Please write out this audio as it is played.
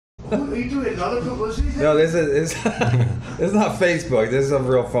Are you doing another publicity thing? No, this is it's not Facebook. This is a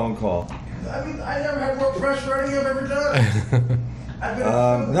real phone call. I mean, I never had more press for anything I've ever done.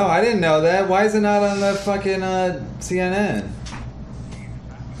 No, I didn't know that. Why is it not on the fucking CNN?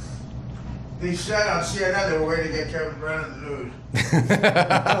 They said on CNN they were waiting to get Kevin Brennan in the news.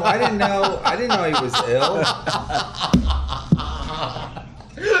 No, I didn't know. I didn't know he was ill.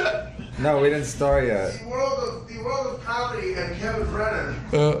 No, we didn't start yet. The world of comedy and Kevin Brennan.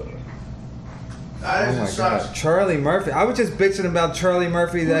 Oh my God, Charlie Murphy. I was just bitching about Charlie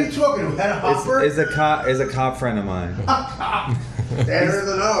Murphy. What are you talking about? Hopper? Is a cop friend of mine. They're in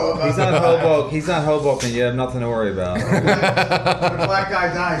the know. He's not Hoboken. He's not Hoboken. You have nothing to worry about. When a black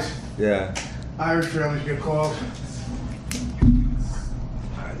guy dies. Yeah. Irish families get calls.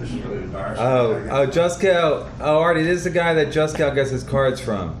 This is really embarrassing. Oh, Juscal. Oh, Artie, this is the guy that Juscal gets his cards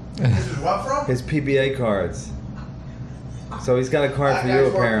from. This is what from? His PBA cards. So he's got a card for you,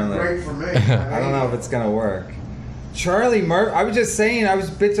 apparently. Great for me. I don't know if it's gonna work. Charlie Murphy. I was just saying. I was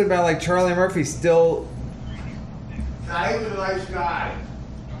bitching about like Charlie Murphy still. Nah, he was a nice guy.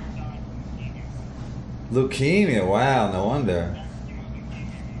 Leukemia. Wow. No wonder.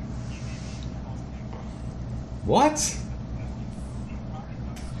 What?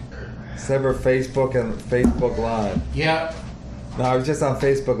 Sever Facebook and Facebook Live. Yeah. No, I was just on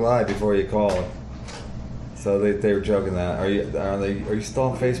Facebook Live before you called. So they were joking that. Are you still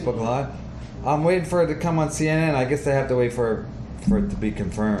on Facebook Live? I'm waiting for it to come on CNN. I guess they have to wait for it to be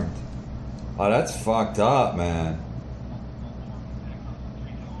confirmed. Oh, that's fucked up, man.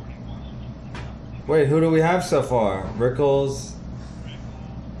 Wait, who do we have so far? Rickles.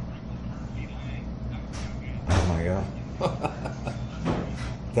 Oh my God.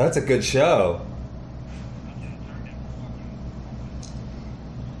 That's a good show.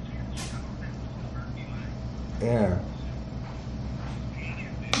 Yeah.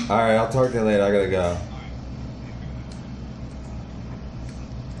 Alright, I'll talk to you later. I gotta go.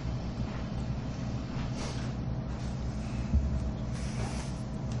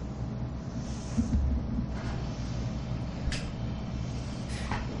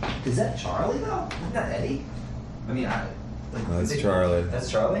 Is that Charlie though? Isn't that Eddie? I mean, No, that's Charlie. That's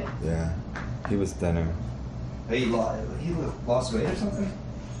Charlie? Yeah. He was thinner. He lost weight or something?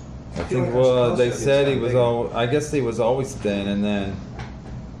 I think, well, they said he was I guess he was always thin, and then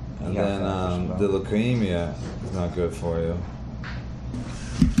the leukemia is not good for you.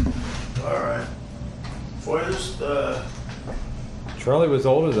 All right. For this, Charlie was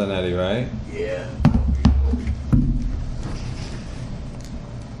older than Eddie, right? yeah.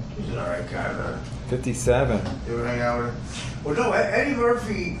 He's an alright guy, man. 57. You ever hang out with him? Well, no, Eddie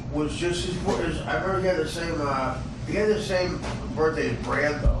Murphy was just I remember he had the same birthday as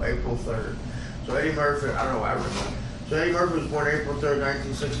Brando, April 3rd. So Eddie Murphy, I don't know why I remember. So Eddie Murphy was born April 3rd,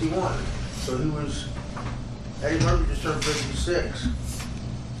 1961. So Eddie Murphy just turned 56.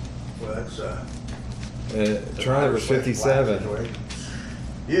 Well, that's, Charlie was 57.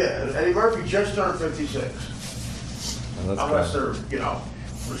 Yeah, Eddie Murphy just turned 56. Oh, that's Unless good. they're,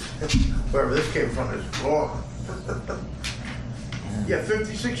 wherever this came from is wrong. Yeah,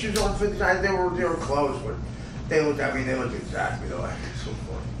 56 years old, 59. They were close, but they looked exactly like. It's so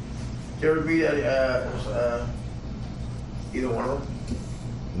funny. Did you ever meet either one of them?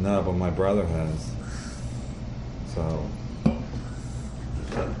 No, but my brother has. So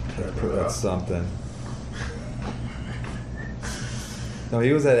that's something. No,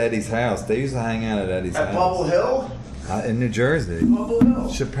 he was at Eddie's house. They used to hang out at Eddie's house. At Bubble Hill? In New Jersey. Bubble Hill.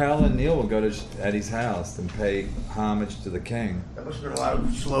 Chappelle and Neil would go to Eddie's house and pay homage to the king. That must have been a lot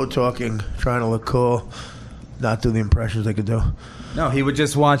of slow talking, trying to look cool, not do the impressions they could do. No, he would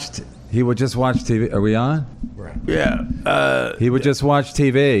just watch TV. Are we on? Right. Yeah. He would just watch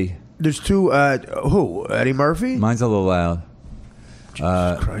TV. There's two. Who? Eddie Murphy? Mine's a little loud.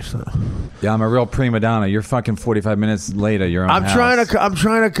 Jesus Christ. Yeah, I'm a real prima donna. You're fucking 45 minutes later. You're on. I'm trying to.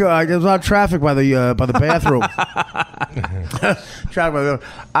 There's a lot of traffic by the bathroom. Traffic by the.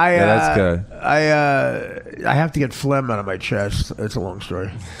 Yeah, that's good. I have to get phlegm out of my chest. It's a long story.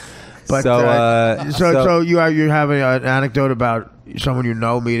 But so you have an anecdote about someone you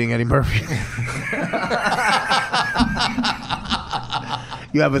know meeting Eddie Murphy.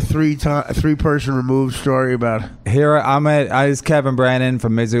 You have a three-person removed story about. Here it's Kevin Brennan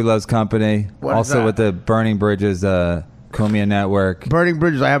from Misery Loves Company. What is also that? with the Burning Bridges Cumia Network. Burning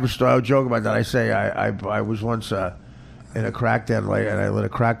Bridges. I have a joke about that. I say I was once in a crack den and I lit a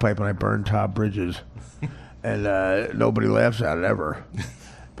crack pipe and I burned Todd Bridges, and nobody laughs at it ever.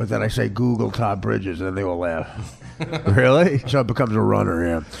 But then I say Google Todd Bridges and then they will laugh. Really? So it becomes a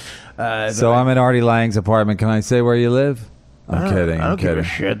runner. Yeah. So I'm in Artie Lang's apartment. Can I say where you live? I'm kidding. I don't give a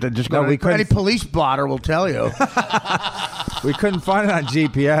shit. They're just any police blotter will tell you. We couldn't find it on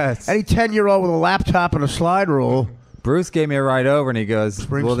GPS. Any 10-year-old with a laptop and a slide rule. Bruce gave me a ride over, and he goes,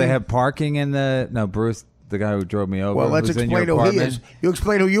 "Will they Springsteen? have parking in the?" No, Bruce, the guy who drove me over. Well, let's who's in explain your who he apartment. is. You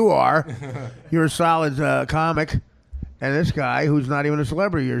explain who you are. You're a solid comic. And this guy, who's not even a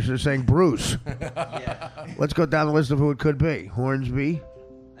celebrity, you're just saying Bruce. Yeah. Let's go down the list of who it could be. Hornsby.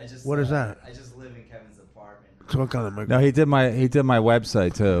 What is that? I just live in Kevin's apartment. Click on the No, he did my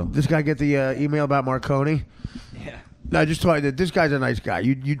website too. This guy get the email about Marconi? Yeah. No, just tell you that this guy's a nice guy.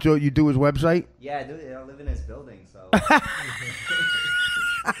 You do his website? Yeah, I do. I live in his building, so it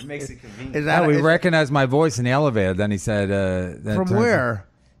makes it convenient. Is that We recognized my voice in the elevator. Then he said, from where?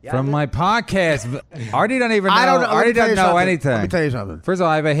 Yeah, From my podcast. Artie don't even know. I don't know. Artie doesn't know anything. Let me tell you something. First of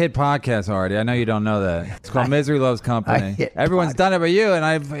all, I have a hit podcast, Artie. I know you don't know that. It's called Misery Loves Company. Everyone's done it but you, and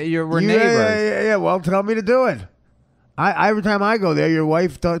we're neighbors. Yeah. Well, tell me to do it. Every time I go there, your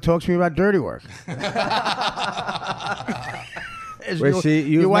wife talks to me about dirty work.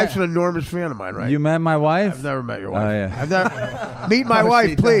 Your wife's an enormous fan of mine, right? You met my wife? I've never met your wife. Oh, yeah. I've never meet my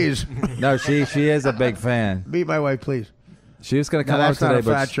wife, please. No, she is a big fan. Meet my wife, please. She was going to No, come up that's today, not a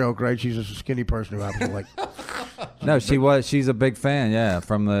but fat joke, right? She's a skinny person who happens to like. no, she's a big fan. Yeah,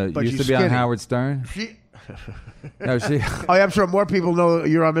 from the But used she's to be on skinny. Howard Stern. No, she. Oh, yeah, I'm sure more people know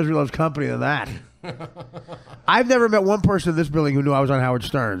you're on Misery Loves Company than that. I've never met one person in this building who knew I was on Howard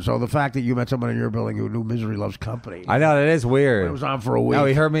Stern. So the fact that you met someone in your building who knew Misery Loves Company, I know, that is weird. it was on for a week. No,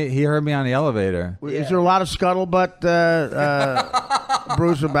 he heard me. He heard me on the elevator. Is there a lot of scuttlebutt,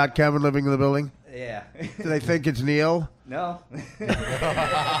 Bruce, about Kevin living in the building? Yeah. Do they think it's Neil? No. No,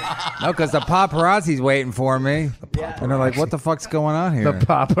 because the paparazzi's waiting for me, and they're like, "What the fuck's going on here?" The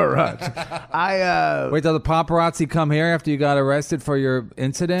paparazzi. Wait till the paparazzi come here after you got arrested for your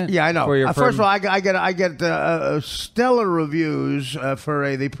incident. Yeah, I know. For your First of all, I get stellar reviews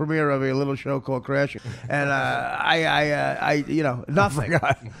for the premiere of a little show called Crashing, and nothing.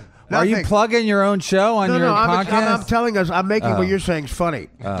 Are you plugging your own show on your podcast? I'm telling us, I'm making what you're saying is funny.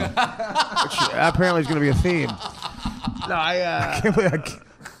 Which apparently is going to be a theme. No,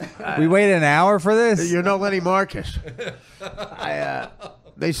 we waited an hour for this. You're no Lenny Marcus.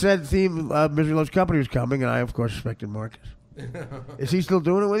 They said theme Misery Loves Company was coming, and I, of course, expected Marcus. Is he still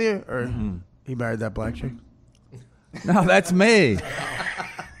doing it with you? Or he married that black chick? No, that's me. You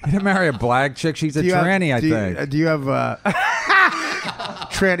didn't marry a black chick. She's a tranny, I think. Do you have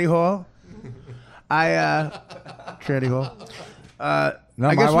tranny hall? Tranny hall.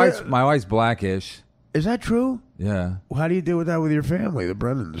 No, my wife's blackish. Is that true? Yeah. Well, how do you deal with that with your family, the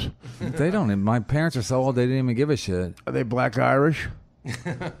Brennans? They don't. My parents are so old they didn't even give a shit. Are they black Irish?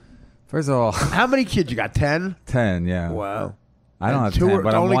 First of all, how many kids you got? 10? 10, yeah. Wow. I don't have 10,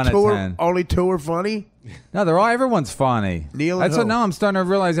 but I'm one of 10. Only 2 are funny? No, everyone's funny. Neil and who? Now I'm starting to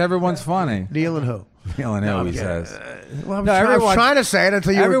realize everyone's funny. Neil and who? Neil and who, he says. Well, I was trying to say it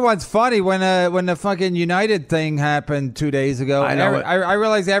until you everyone's funny. When the fucking United thing happened 2 days ago, I know I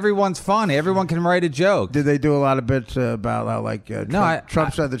realized everyone's funny. Everyone can write a joke. Did they do a lot of bits about how, like, No,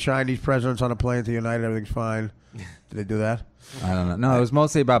 Trump said the Chinese president's on a plane to United, everything's fine? Did they do that? I don't know. No, it was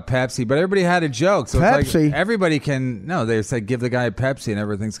mostly about Pepsi, but everybody had a joke. So Pepsi? It's like everybody can. No, they say give the guy a Pepsi and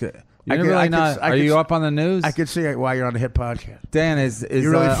everything's good. Are you up on the news? I could see why you're on the hit podcast. Dan, is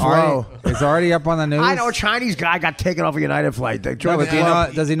you really is Artie up on the news? I know a Chinese guy got taken off a United flight. No, but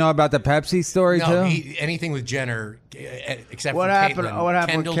does he know about the Pepsi story too? Anything with Jenner, except what for happened? Caitlyn. What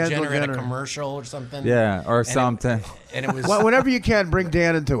happened Kendall with Kendall Jenner at Jenner? a commercial or something? Yeah, or something. And it was well, whenever you can, bring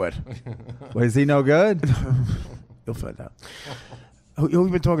Dan into it. Well, is he no good? You'll find out. Who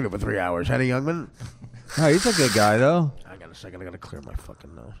we been talking to for 3 hours? Henny Youngman? No, he's a good guy though. I got a second. I got to clear my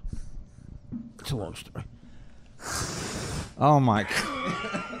fucking nose. It's a long story. Oh my!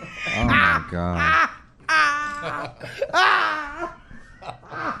 Oh my god!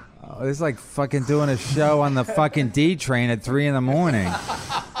 Oh, it's like fucking doing a show on the fucking D train at 3 a.m.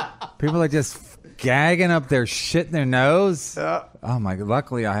 People are just gagging up their shit in their nose. Oh my!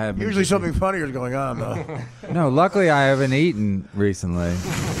 Luckily, I haven't. Usually something funnier is going on, though. No, luckily I haven't eaten recently.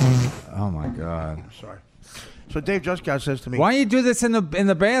 Oh my god! Sorry. So Dave Juskow says to me, "Why don't you do this in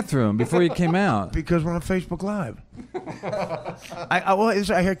the bathroom before you came out?" Because we're on Facebook Live.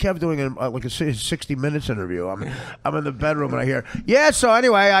 I hear Kev doing like a 60 Minutes interview. I'm in the bedroom and I hear, yeah. So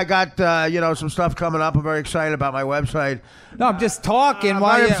anyway, I got some stuff coming up. I'm very excited about my website. No, I'm just talking.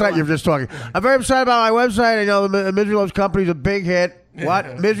 You're just talking. I'm very excited about my website. I know the Misery Loves Company is a big hit.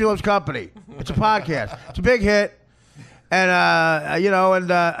 What? Misery Loves Company. It's a podcast. It's a big hit. And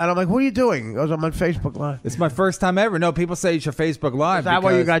and I'm like, what are you doing? He goes, I'm on Facebook Live. It's my first time ever. No, people say it's your Facebook Live. Is that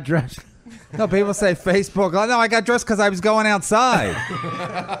why you got dressed? No, people say Facebook. Oh, no, I got dressed because I was going outside.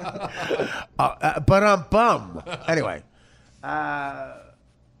 But I'm bum. Anyway.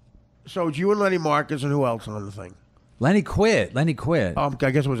 So it's you and Lenny Marcus and who else on the thing? Lenny quit. I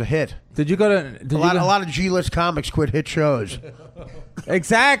guess it was a hit. Did you go to? A lot of G-list comics quit hit shows.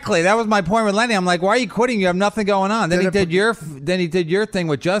 Exactly. That was my point with Lenny. I'm like, why are you quitting? You have nothing going on. Then he did your thing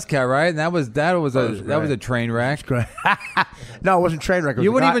with Just Cat, right? And that was a train wreck. No, it wasn't train wreck.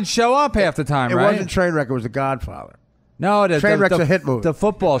 You wouldn't even show up half the time, right? It wasn't train wreck. It was The Godfather. No, Trainwreck's a hit movie. The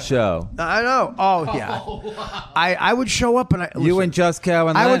football show. I know. Oh yeah. I would show up and you and Just Cow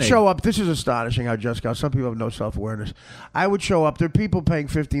and Lenny. I would show up. This is astonishing how Just Cow. Some people have no self-awareness. I would show up. There are people paying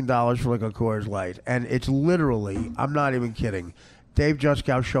 $15 for like a Coors Light, and it's literally. I'm not even kidding. Dave Just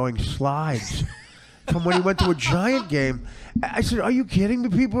Cow showing slides from when he went to a Giant game. I said, "Are you kidding me?"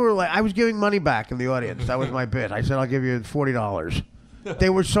 People were like, "I was giving money back in the audience." That was my bit. I said, "I'll give you $40."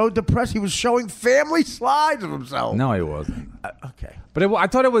 They were so depressed. He was showing family slides of himself. No, he wasn't. Okay, but I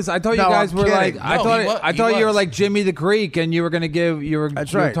thought you guys were kidding. like. I thought you were like Jimmy the Greek, and you were going to give. You were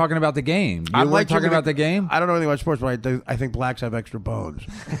talking about the game. You weren't talking about the game. I don't know anything about sports, but I think blacks have extra bones.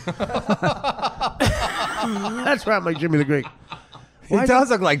 That's why I'm like Jimmy the Greek. He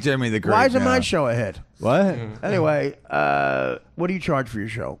does look like Jimmy the Greek. Why isn't my show a hit? What? Anyway, what do you charge for your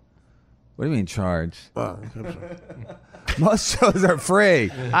show? What do you mean charge? Oh, most shows are free.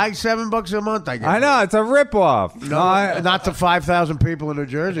 $7 a month, I guess. I know, it's a ripoff. No, not to 5,000 people in New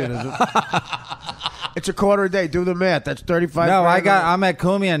Jersey, is it? It's a quarter a day. Do the math. That's 35. No, I'm at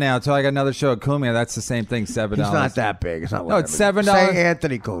Cumia now, so I got another show at Cumia. That's the same thing, $7. It's not that big. It's not. No, it's $7. Say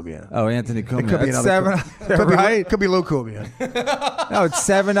Anthony Cumia. Oh, Anthony Cumia. It could be it's another. $7. Could be Lou Cumia. No, it's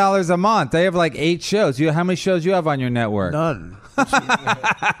 $7 a month. They have like 8 shows. How many shows you have on your network? None.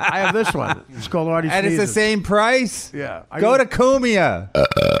 I have this one. It's called Artie And Sneezes. it's the same price? Yeah. Go to Cumia.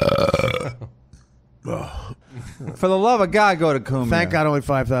 For the love of God, go to Cumia. Thank God only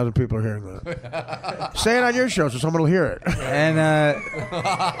 5,000 people are hearing that. Say it on your show so someone will hear it. And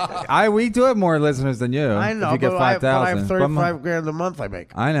we do have more listeners than you. I know, if you get 5,000. I have 35 grand a month I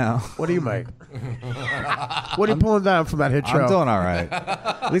make. I know. What do you make? What are you pulling down from that hit show? I'm doing all right.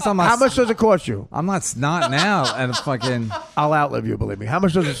 At least I'm not. How much does it cost you? I'm not now. And fucking. I'll outlive you, believe me. How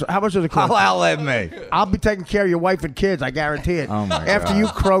much does it cost? I'll outlive me. I'll be taking care of your wife and kids. I guarantee it. Oh my After God. you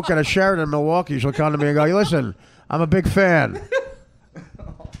croak at a Sheraton in Milwaukee, she'll come to me and go, "Listen, I'm a big fan."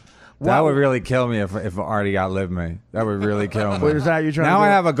 That would really kill me if Artie outlived me. That would really kill me. Wait, is that you trying now to do? I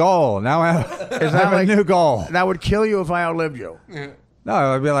have a goal. Now I have a new goal. That would kill you if I outlived you. No,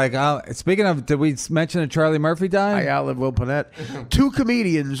 I'd be like, speaking of, did we mention that Charlie Murphy died? I outlived Will Panett. 2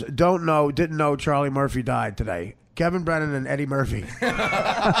 comedians didn't know Charlie Murphy died today. Kevin Brennan and Eddie Murphy.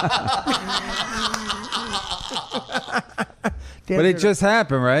 But it just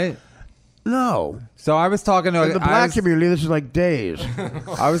happened, right? No. So I was talking to In the black community, this is like days.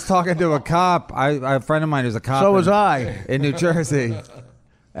 I was talking to a cop. A friend of mine who's a cop. So was I. In New Jersey.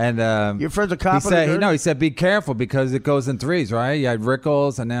 And your friend's a cop. He said be careful because it goes in threes, right? You had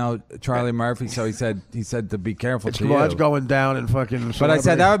Rickles and now Charlie Murphy. So he said to be careful. It's going down in fucking. But I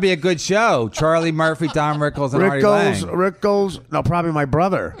said that would be a good show. Charlie Murphy, Don Rickles, and Artie Lang. Rickles. No, probably my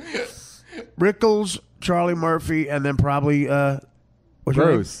brother. Rickles, Charlie Murphy, and then probably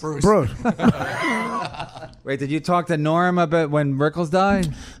Bruce. Wait, did you talk to Norm about when Rickles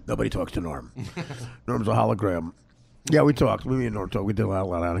died? Nobody talks to Norm. Norm's a hologram. Yeah, we talked. Me and Norm talked. We did a lot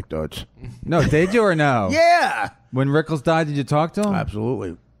of anecdotes. No, did you or no? Yeah. When Rickles died, did you talk to him?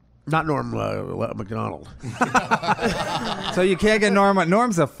 Absolutely. Not Norm McDonald. So you can't get Norm.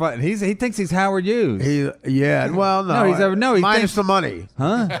 Norm's a fun. He thinks he's Howard Hughes. Well, no. He minus thinks, the money.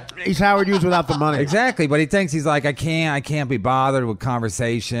 Huh? He's Howard Hughes without the money. Exactly, but he thinks he's like I can't be bothered with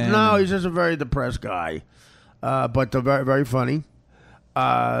conversation. No, he's just a very depressed guy, but very very funny.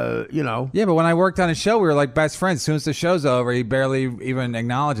 Yeah, but when I worked on a show, we were like best friends. As soon as the show's over, he barely even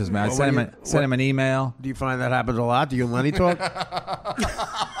acknowledges me. I sent him an email. Do you find that happens a lot? Do you and Lenny talk?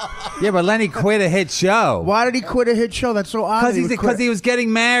 Yeah, but Lenny quit a hit show. Why did he quit a hit show? That's so odd. Because he was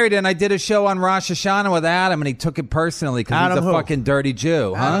getting married, and I did a show on Rosh Hashanah with Adam, and he took it personally because he's a fucking dirty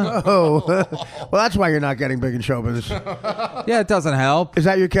Jew, huh? Oh, well, that's why you're not getting big in show business. Yeah, it doesn't help. Is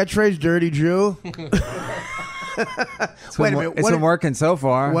that your catchphrase, dirty Jew? Wait a minute. It's been working so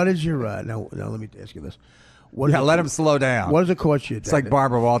far. What is your now? Let me ask you this. Let him slow down. What does it cost you a day? It's like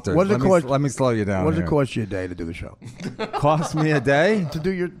Barbara Walters. Let me slow you down. What does it cost you a day to do the show? Cost me a day? To do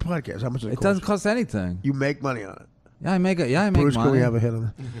your podcast. How much does it cost? It doesn't cost anything. You make money on it. Yeah, I make it. Yeah, I make Bruce, money. can we have a hit on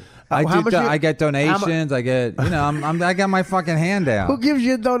that? I get donations. I get, I got my fucking hand out. Who gives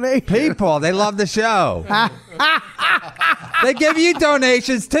you a donation? People, they love the show. They give you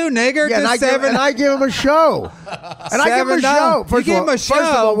donations too, nigger. Yeah, and I give him a show. And I give him a show. First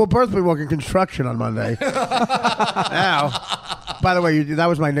of all, we'll both be working construction on Monday. Now, by the way, that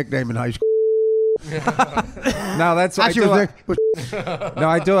was my nickname in high school. No, that's actually no,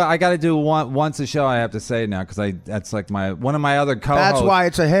 I do it. I got to do once a show. I have to say now because that's like one of my other co-hosts. That's why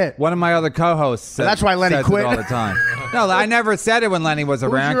it's a hit. One of my other co-hosts. That's why Lenny quit all the time. No, I never said it when Lenny was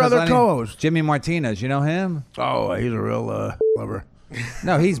around. Who's your other co-host? Jimmy Martinez. You know him? Oh, he's a real lover.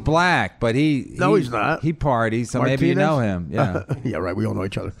 No, he's black, but he's not. He parties, so Martinez? maybe you know him. Yeah. Yeah, right. We all know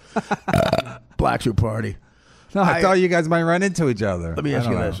each other. Blacks who party. No, I thought you guys might run into each other. Let me ask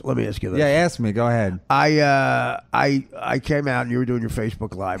you this. Yeah, ask me. Go ahead. I came out and you were doing your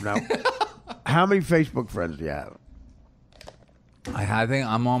Facebook Live. Now, how many Facebook friends do you have? I think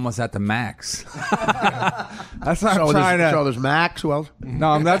I'm almost at the max. That's why I'm trying to. So there's Max. Who else?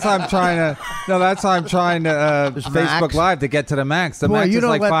 No, that's how I'm trying to. No, that's how I'm trying to Facebook Max? Live to get to the max. The max is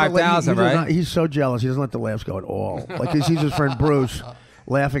like 5,000, right? He's so jealous. He doesn't let the laughs go at all. Like he sees his friend Bruce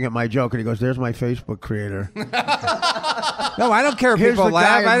laughing at my joke, and he goes, "There's my Facebook creator." No, I don't care if Here's people the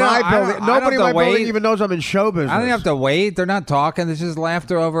laugh. guy in my building. Nobody in my building even knows I'm in show business. I don't have to wait. They're not talking. It's just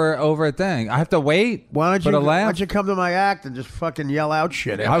laughter over a thing. I have to wait. Why don't you come to my act and just fucking yell out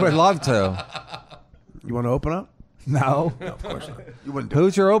shit? I would love to. You want to open up? No. No, of course not. You wouldn't.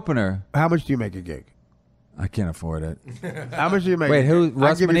 Who's your opener? How much do you make a gig? I can't afford it. How much do you make? Wait,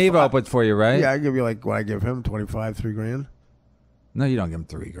 Russ Maneve opened for you, right? Yeah, I give you like what I give him, 25, $3,000. No, you don't give him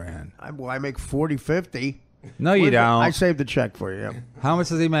 $3,000. I make 40, 50. No, you don't. I saved the check for you. Yeah. How much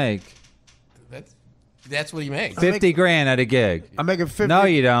does he make? That's what he makes. $50,000 at a gig. I'm making 50. No,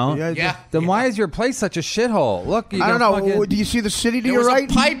 you don't. Yeah. Then why is your place such a shithole? Look, I don't know. Do you see the city to There your was right?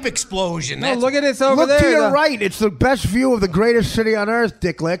 a pipe explosion. No, look at this over Look there. to your right. It's the best view of the greatest city on earth,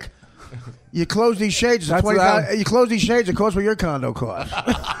 Dicklick. You close these shades. You close these shades. It costs what your condo costs.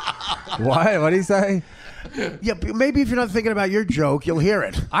 What? What did he say? Yeah, maybe if you're not thinking about your joke, you'll hear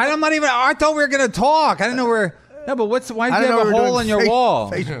it. I'm not even. I thought we were gonna talk. I didn't know we're. No, but why do you have a hole in your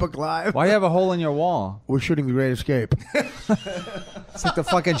wall? Facebook Live. Why do you have a hole in your wall? We're shooting The Great Escape. It's like the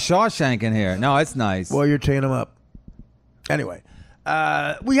fucking Shawshank in here. No, it's nice. Well, you're teeing them up. Anyway,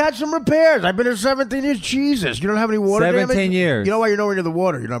 we had some repairs. I've been here 17 years. Jesus, you don't have any water damage? 17 years. You know why you're nowhere near the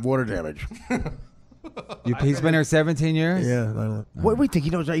water? You don't have water damage. He's been here 17 years? Yeah. I don't know. What do we think?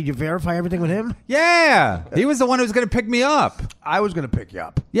 He knows? You verify everything with him? Yeah. He was the one who was going to pick me up. I was going to pick you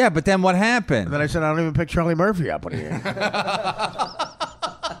up. Yeah, but then what happened? And then I said, I don't even pick Charlie Murphy up when he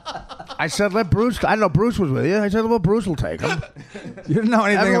I said, let Bruce. I know Bruce was with you. I said, well, Bruce will take him. You didn't know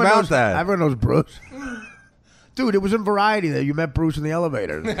anything about that. Everyone knows Bruce. Dude, it was in Variety that you met Bruce in the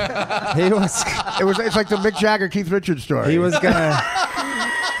elevator. He was. It's like the Mick Jagger, Keith Richards story. He was going to.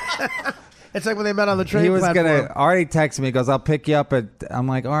 It's like when they met on the train He was platform. Artie texted me, he goes, I'll pick you up at, I'm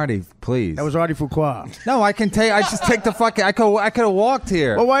like, Artie, please. That was Artie Fuqua. No, I just take the fucking, I could have walked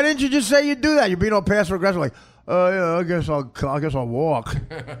here. Well, why didn't you just say you'd do that? You're being all passive aggressive, like, yeah, I guess I'll walk.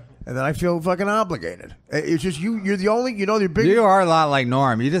 And then I feel fucking obligated. It's just you're the only, you're big. You are a lot like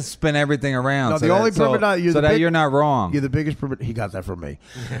Norm. You just spin everything around. No, the only prima donna, you're not wrong. You're the biggest he got that from me.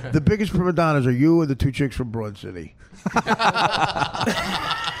 The biggest prima donnas are you and the two chicks from Broad City.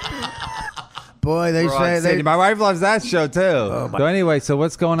 Boy, they say my wife loves that show too. So anyway, so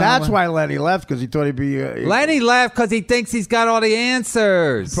what's going on? That's why Lenny left, because he thought he'd be. Lenny left because he thinks he's got all the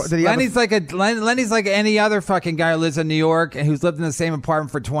answers. Lenny's like any other fucking guy who lives in New York and who's lived in the same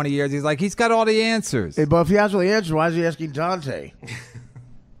apartment for 20 years. He's got all the answers. Hey, but if he has all the answers, why is he asking Dante?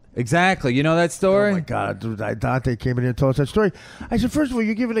 Exactly. You know that story? Oh my God, dude, Dante came in here and told us that story. I said, first of all,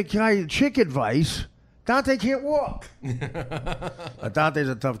 you're giving a guy chick advice. Dante can't walk. Dante's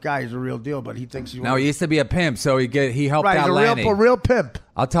a tough guy. He's a real deal, but he thinks he used to be a pimp, so he helped out he's Lenny. a real pimp.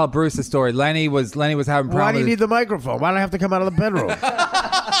 I'll tell Bruce the story. Lenny was having problems. Why do you need the microphone? Why do I have to come out of the bedroom?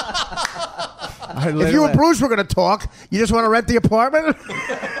 If you and Bruce were going to talk, you just want to rent the apartment?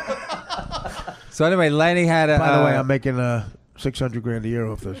 So anyway, Lenny had a. By the way, I'm making $600,000 a year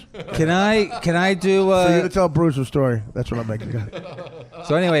off this. Can I do? For you to tell Bruce a story. That's what I'm making.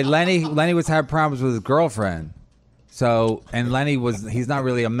 So anyway, Lenny was having problems with his girlfriend. So he's not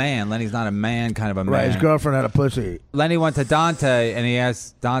really a man. Lenny's not a man, kind of a man. Right, his girlfriend had a pussy. Lenny went to Dante and he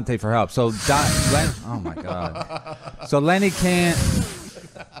asked Dante for help. So oh my God. So Lenny can't.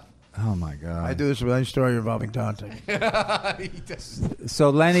 Oh my God. I do this with any story involving Dante. So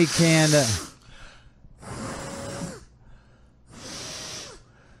Lenny can't.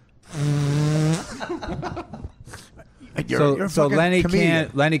 You're a So fucking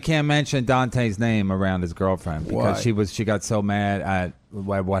comedian. Lenny can't mention Dante's name around his girlfriend because she got so mad at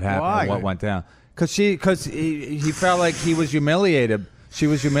what happened, Why? what went down. Because he felt like he was humiliated. She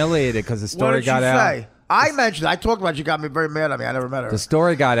was humiliated because the story What did got she out. say? I mentioned. I talked about. She got me very mad at me. I never met her. The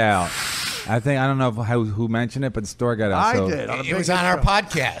story got out. I don't know who mentioned it, but the story got out. I So, did. It was on our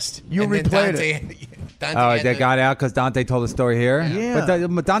podcast. You And then replayed Dante they got out because Dante told the story here. Yeah.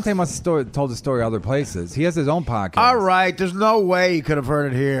 But Dante must have told the story other places. He has his own podcast. All right. There's no way he could have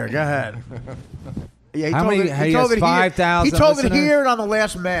heard it here. Go ahead. Yeah, How many- he told has it 5,000 He told it listeners? here and on the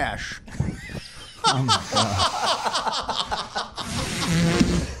last MASH.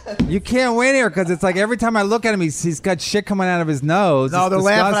 You can't win here because it's like every time I look at him, he's got shit coming out of his nose. No, It's they're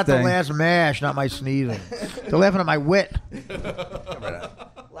laughing at the disgusting. last MASH, not my sneezing. They're laughing at my wit.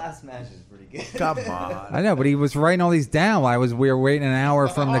 Last match is pretty good. Come on. I know, but he was writing all these down while we were waiting an hour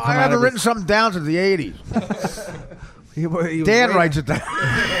for him to come I out haven't of written his... something down since the 80s. He was Dan waiting- writes it down.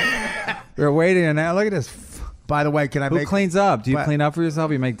 We were waiting an hour. Look at this. By the way, can I Who make cleans up? Do you What? clean up for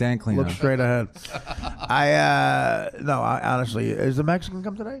yourself? Or you make Dan clean look up? straight ahead? I honestly, is the Mexican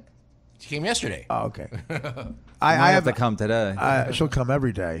come today? She came yesterday. Oh, okay. I I have to come today. she'll come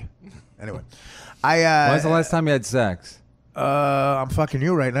every day. Anyway, When's the last time you had sex? I'm fucking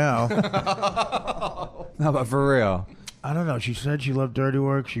you right now. No, but for real. I don't know. She said she loved dirty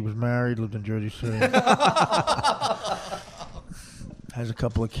work. She was married, lived in Jersey City. Has a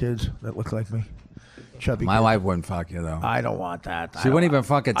couple of kids that look like me. Chubby. My kid. wife wouldn't fuck you though. I don't want that. She wouldn't even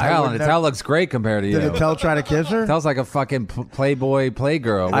fucking tell, and Tell looks great compared to you. Did Tell try to kiss her? Tell's like a fucking Playboy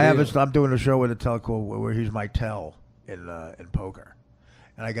playgirl. I'm doing a show with Tell called where he's my Tell in poker,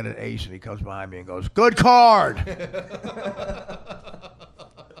 and I get an ace, and he comes behind me and goes, "Good card," I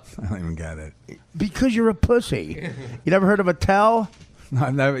don't even get it. because you're a pussy. You never heard of a Tell? No,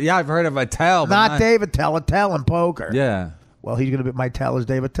 I've never. Yeah, I've heard of a Tell, but Not David Tell, a Tell in poker. Yeah, Well, he's gonna be my Tell is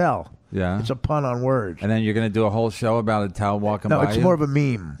David Tell. yeah. It's a pun on words. And then you're gonna do a whole show about a Tell walking No, by it's you? more of a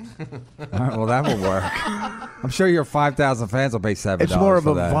meme. All right, well, that will work. I'm sure your 5,000 fans will pay $7. It's more of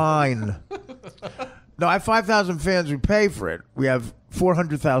for a that. vine. No, I have 5,000 fans who pay for it. We have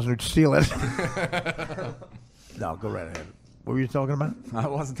 400,000 who steal it. No, go right ahead. What were you talking about? I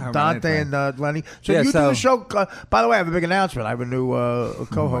wasn't talking about Dante anything. and Lenny. So Yeah, you do so- the show. By the way, I have a big announcement. I have a new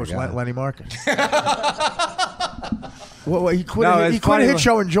co-host, God. Lenny Marcus. Well, he quit. No, he it's quit a funny hit when-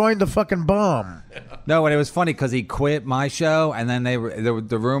 show and joined the fucking bomb. No, and it was funny because he quit my show, and then there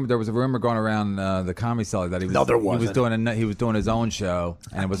was a rumor going around the Comedy Cellar that he was No, there he was wasn't. he was doing his own show,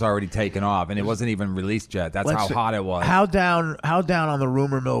 and it was already taken off, and it wasn't even released yet. That's how Let's see. hot it was. How down on the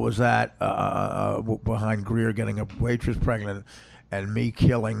rumor mill was that behind Greer getting a waitress pregnant and me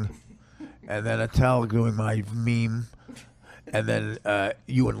killing, and then Attell doing my meme, and then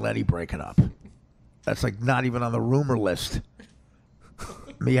you and Lenny breaking up. That's like not even on the rumor list.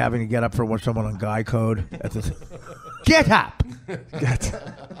 Me having to get up for someone on Guy Code. Get up!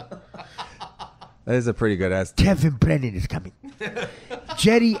 That is a pretty good ass. Kevin Brennan is coming.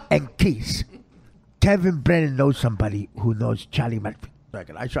 Jerry and Keith. Kevin Brennan knows somebody who knows Charlie Murphy. I'm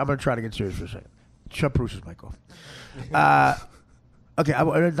going to try to get serious for a second. Shut Bruce's mic off. Okay, in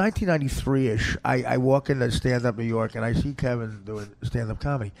 1993-ish, I walk into stand-up New York, and I see Kevin doing stand-up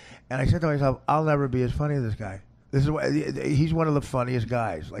comedy. And I said to myself, I'll never be as funny as this guy. He's one of the funniest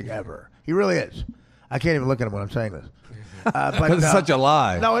guys, like, ever. He really is. I can't even look at him when I'm saying this. But It's such a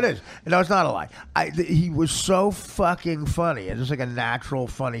lie. No, it is. No, it's not a lie. He was so fucking funny, and just like a natural,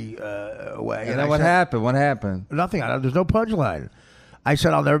 funny way. And And then I what said, happened? What happened? Nothing. There's no punchline. I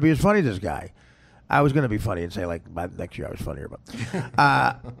said I'll never be as funny as this guy. I was going to be funny and say like by next year I was funnier, but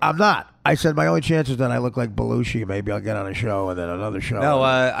I'm not. I said my only chance is that I look like Belushi. Maybe I'll get on a show and then another show.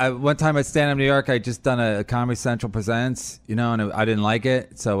 No, one time at Stand Up New York, I just done a Comedy Central Presents, and I didn't like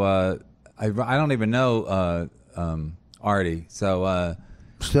it, so I don't even know Artie. So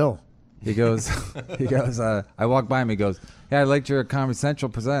Still. he goes, I walked by him. He goes, "Yeah, I liked your Comedy Central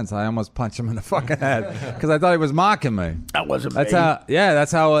Presents." I almost punched him in the fucking head because I thought he was mocking me. That wasn't That's me. how. Yeah,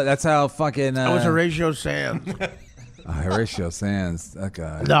 that's how fucking. That was Horatio Sands. Horatio Sands. That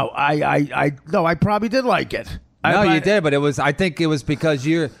guy. No, I probably did like it. No, you did, but I think it was because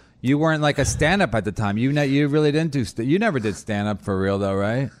you weren't like a stand up at the time. You really didn't do. You never did stand up for real though,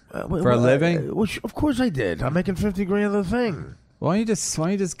 right? For a living. Which of course I did. I'm making $50,000 of the thing. Why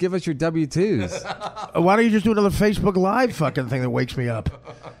don't you just give us your W-2s? Why don't you just do another Facebook Live fucking thing that wakes me up?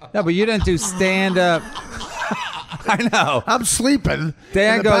 No, but you didn't do stand up. I know. I'm sleeping.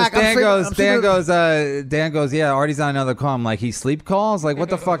 Dan goes, yeah, Artie's on another call. I'm like, he sleep calls? Like, what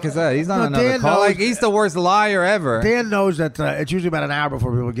the fuck is that? He's not on another Dan call. knows- Like, he's the worst liar ever. Dan knows that it's usually about an hour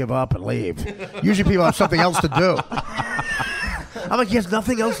before people give up and leave. Usually people have something else to do. I'm like, he has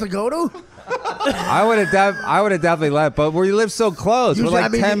nothing else to go to. I would have definitely left, but we live so close. Usually, We're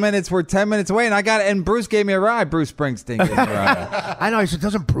like 10 minutes. We're 10 minutes away, and Bruce gave me a ride. Bruce Springsteen gave me a ride. I know. I said,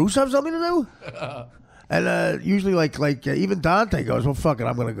 doesn't Bruce have something to do? And usually, even Dante goes, well, fuck it,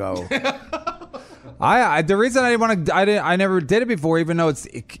 I'm gonna go. The reason I didn't want to, I never did it before, even though it's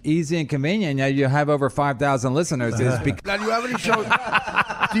easy and convenient. Yeah, you have over 5,000 listeners. Is because Now, do you have any shows?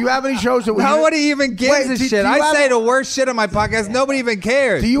 Do you have any shows that we? nobody even gives Wait, a do shit. you I have- say the worst shit on my podcast. Nobody even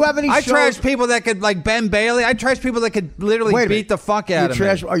cares. Do you have any I shows- trash people that could, like Ben Bailey. I trash people that could literally Wait a beat minute. the fuck out You of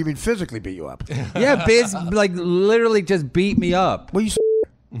trash? me. Oh, you mean physically beat you up? Yeah, Biz, like literally just beat me up. Well, you.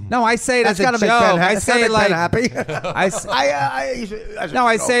 No, I say it That's as a gotta joke. make Ben, I that's gotta say make like Ben happy.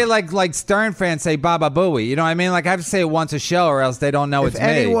 I say like Stern fans say Baba Booey. You know what I mean? Like I have to say it once a show, or else they don't know If it's me.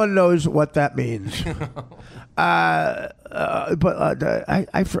 anyone knows what that means. I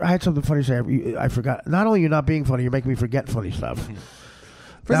had something funny to say. I forgot. Not only you're not being funny, you're making me forget funny stuff.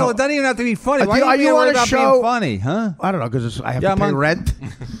 First of all, it doesn't even have to be funny. Why are are you you on worried a about show? being funny, huh? I don't know because I have Yeah, to pay I'm on- rent.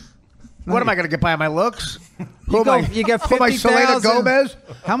 What am I going to get by my looks? You get who am I, Selena 50,000. Gomez?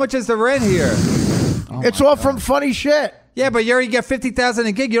 How much is the rent here? It's all from funny shit. Yeah, but you already get 50,000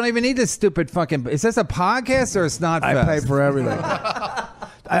 a gig. You don't even need this stupid fucking. Is this a podcast or a snot I fest? pay for everything.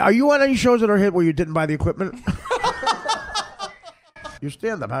 Are you on any shows that are hit where you didn't buy the equipment? Your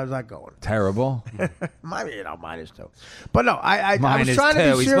stand-up, how's that going? Terrible. Mine is too. But no, I Mine was is trying to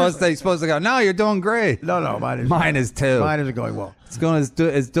two. be He's serious. supposed to go. No, you're doing great. No, mine Mine is two. Mine isn't going well. It's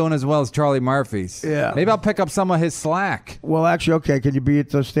doing as well as Charlie Murphy's. Yeah. Maybe I'll pick up some of his slack. Well, actually, okay. Can you be at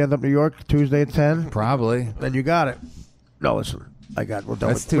the Stand Up New York Tuesday at 10? Probably. Then you got it. No, listen. We're done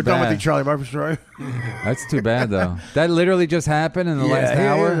That's too we're done with bad. the Charlie Murphy story. That's too bad, though. That literally just happened in the last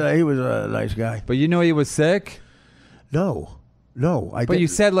hour. He was a nice guy. But you knew he was sick? No. I But you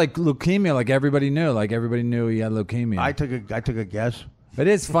didn't. said like leukemia, like everybody knew. Like everybody knew he had leukemia. I took a guess. It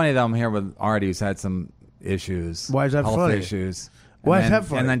is funny that I'm here with Artie, who's had some issues. Why is that health funny? issues. Why And is then- that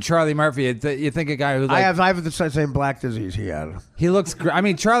funny? And then Charlie Murphy, you think a guy who like, I have the same black disease he had. he looks. I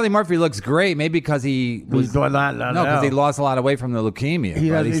mean, Charlie Murphy looks great. Maybe because he was He's doing that. no, because he lost a lot of weight from the leukemia. He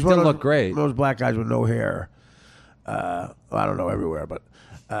he's still one of looked great. Those black guys with no hair. I don't know everywhere, but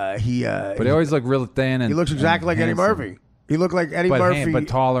But he always looked real thin. And he looks exactly like Eddie handsome. Murphy. He looked like Eddie but Murphy. but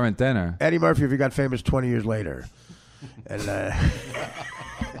taller and thinner. Eddie Murphy, if he got famous 20 years later, and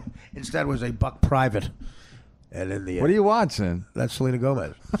instead was a buck private, and in the What are you watching? that's Selena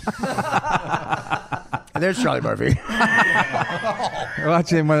Gomez. And there's Charlie Murphy. We're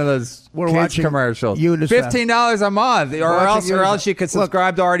watching one of those We're kids watching commercials. UNICEF. $15 a month, or Watching else UNICEF. you could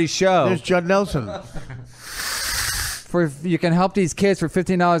subscribe to Artie's show. There's Judd Nelson. You can help these kids for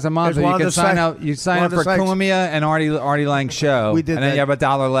 $15 a month. There's Or one you on can the sign site. up. You sign One up on for the sites. Cumia and Artie Lang's show. We did and then that. you have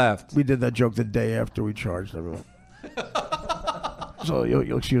 $1 left. We did that joke the day after we charged everyone. So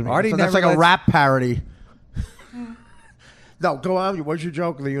you'll excuse me. Artie So that's never like a lets- rap parody. No, go on. What's your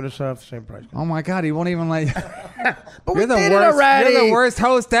joke? The UNICEF, same price. Oh my God, he won't even let you. But You're we the did worst. it already. You're the worst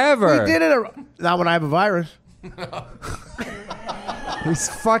host ever. We did it. Not when I have a virus. He's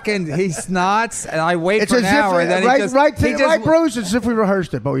snots, and I wait It's for as an hour, and then right, he just, right, he just Bruce. It's as if we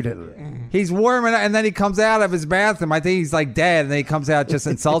rehearsed it, but we didn't. he's warming up, and then he comes out of his bathroom. I think he's like dead, and then he comes out, just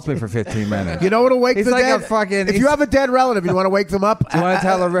insults me for 15 minutes. You know what'll wake He's the like dead? a fucking- If you have a dead relative, you want to wake them up. Do you want to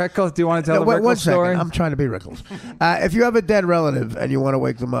tell the Rickles? Do you want to tell the wait, Rickles one second. story? I'm trying to be Rickles. If you have a dead relative and you want to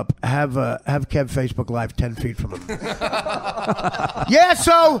wake them up, have Kev Facebook Live 10 feet from him. Yeah,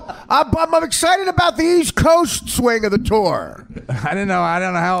 so I'm excited about the East Coast swing of the tour. I don't know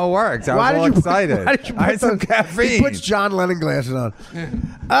how it works. I was all excited. Why did you I had some He caffeine. puts John Lennon glasses on.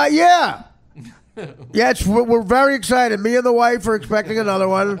 Yeah. Yeah, we're very excited. Me and the wife are expecting another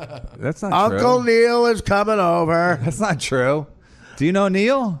one. That's not Uncle true. Neil is coming over. That's not true. Do you know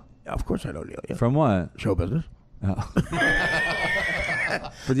Neil? Yeah, of course I know Neil. Yeah. From what? Show business. Oh.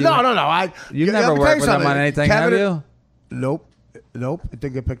 But you- No. You let never me tell worked you with him on something. anything, Kevin- have you? Nope. It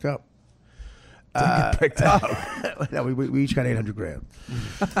didn't get picked up. Didn't get picked up. No, we each got $800,000.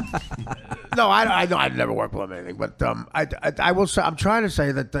 No, I know I'd never worked with him or anything, but I will say I'm trying to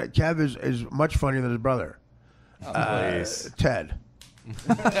say that Kev is much funnier than his brother, Ted.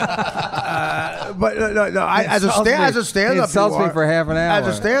 But no. As a stand-up, He insults you me are. for half an hour. As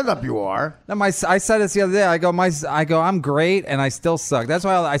a stand-up, you are. No, I said this the other day. I go, I'm great, and I still suck. That's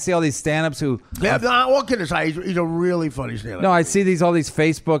why I see all these stand-ups who. Yeah, all kidding aside, he's a really funny stand-up. No, I see all these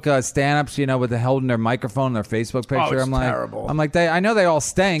Facebook stand-ups, with holding their microphone, their Facebook picture. it's I'm like, terrible. I'm like, I know they all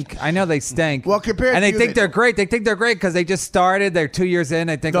stink. I know they stink. Well, compared and to they you, think they're great. They think they're great because they just started. They're 2 years in.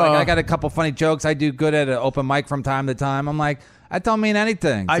 They think No. like I got a couple funny jokes. I do good at an open mic from time to time. I'm like, That don't mean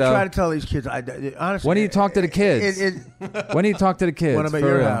anything. I So, try to tell these kids. Honestly, when do you talk to the kids? When do you talk to the kids? When I'm at For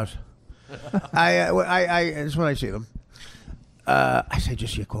your real? house, this is when I see them. I say,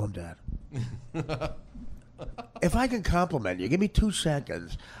 just you call him Dad. If I can compliment you, give me 2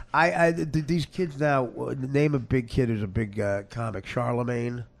 seconds. These kids now, name a big kid who's a big comic,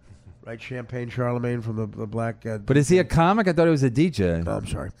 Charlemagne, right? Champagne Charlemagne from the black. But is he a comic? I thought he was a DJ. Oh, I'm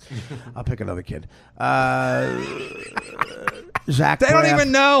sorry. I'll pick another kid. Zach. They don't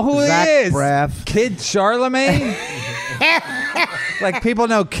even know who Zach he is. Braff. Kid Charlemagne? Like people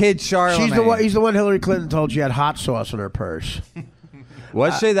know Kid Charlemagne. He's the one Hillary Clinton told she had hot sauce in her purse.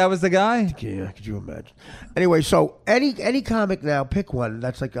 Was she? That was the guy? Yeah, could you imagine? Anyway, so any comic now, pick one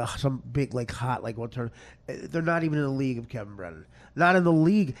that's like some big, like hot, like one turn. They're not even in the league of Kevin Brennan. Not in the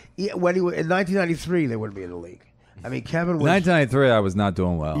league. When in 1993, they wouldn't be in the league. I mean, Kevin was. 1993, I was not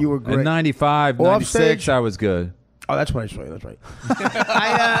doing well. You were great. In 95, Off 96, stage? I was good. Oh, that's what I saw you. That's right.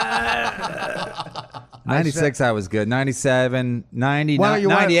 96, I was good. 97, 90, Why don't you-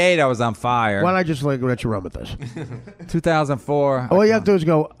 98, I was on fire. Why don't I just let you run with this? 2004. All you have to do is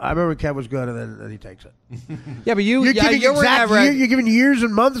go. I remember Kev was good, and then he takes it. Yeah, but you were never. You're giving years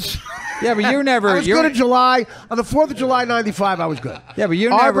and months. Yeah, but you never. I was good in July. On the 4th of July, 95, I was good. Yeah, but you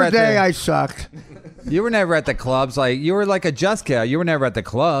never Arbor at Day, the, I sucked. You were never at the clubs. Like you were like a Juska. You were never at the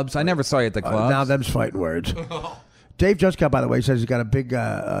clubs. I never saw you at the clubs. Now them's fighting words. Dave Juskow, by the way, says he's got a big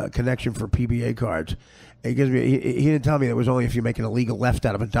connection for PBA cards. He gives me. He didn't tell me there was only if you make an illegal left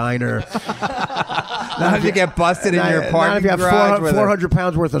out of a diner. Not if you get busted in your Not parking if you have garage with 400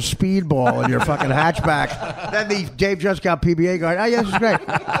 pounds worth of speedball in your fucking hatchback. Then the Dave Juskow PBA card. Oh, yes, it's great.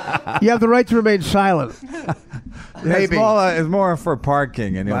 You have the right to remain silent. Maybe. It's more for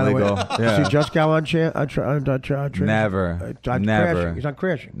parking and By the way, illegal. Yeah. see Juskow on Never. on Never. Crashing. He's on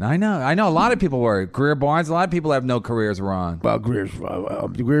Crashing. I know. A lot of people were. Greer Barnes, a lot of people have no careers, Ron. Well, Greer's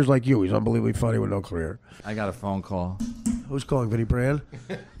like you. He's unbelievably funny with no career. I got a phone call. Who's calling, Vinny Brand?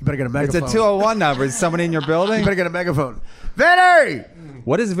 You better get a It's megaphone. a 201 number. Is somebody in your You building? better get a megaphone. Vinny!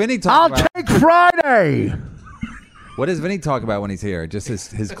 What does Vinny I'll talk about? take Friday! What does Vinny talk about when he's here? Just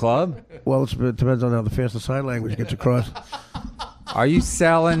his club? Well, it depends on how the fast sign language gets across. Are you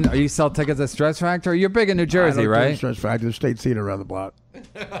sell tickets at Stress Factory? You're big in New Jersey, right? Stress Factory, the State Theater around the block.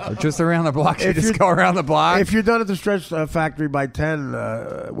 Or just around the block? You If just you're- go around the block? If you're done at the Stress Factory by 10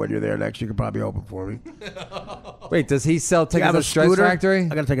 when you're there next, you can probably open for me. Wait, does he sell You tickets have at a Stress scooter? Factory? I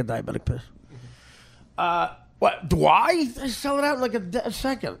gotta take a diabetic piss. What? Do I? I sell it out in like a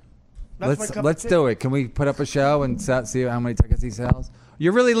second. That's my cup of Let's tea. do it. Can we put up a show and see how many tickets he sells?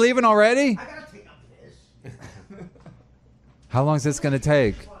 You're really leaving already? I gotta take a piss. How long is this going to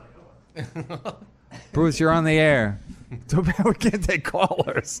take? Bruce, you're on the air. Too bad we can't take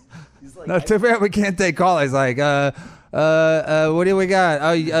callers. No, too bad we can't take callers. Like, what do we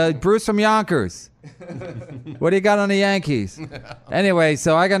got? Bruce from Yonkers. What do you got on the Yankees? Anyway,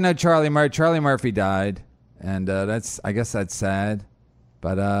 so I got no Charlie Murphy. Charlie Murphy died, and I guess that's sad.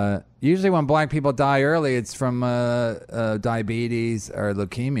 But usually when black people die early, it's from diabetes or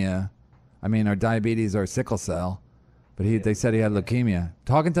leukemia. Or diabetes or sickle cell. But they said he had leukemia.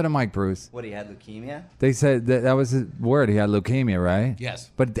 Talking to the mic, Bruce. What, he had leukemia? They said that was his word. He had leukemia, right? Yes.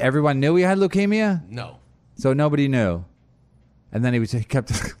 But everyone knew he had leukemia? No. So nobody knew. And then he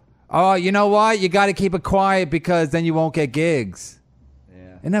kept, oh, you know what? You got to keep it quiet because then you won't get gigs.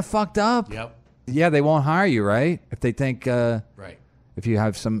 Yeah. Isn't that fucked up? Yep. Yeah, they won't hire you, right? If they think, Right. if you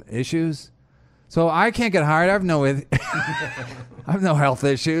have some issues. So I can't get hired. I have no, I have no health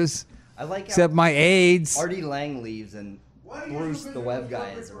issues I like how except my AIDS. Artie Lang leaves and Bruce, the web guy,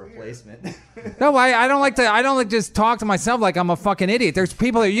 is a replacement. No, I don't like to just talk to myself like I'm a fucking idiot. There's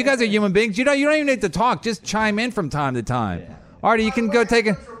people here. You guys are human beings. You don't even need to talk. Just chime in from time to time. Yeah. Artie, you can go take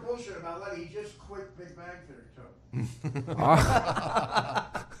a. Bullshit about Lenny. He just quit Big Bang Theory.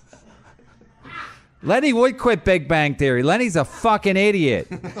 Lenny would quit Big Bang Theory. Lenny's a fucking idiot.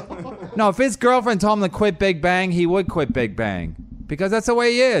 No, if his girlfriend told him to quit Big Bang, he would quit Big Bang because that's the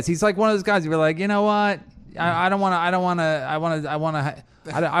way he is. He's like one of those guys. You're like, you know what? I want to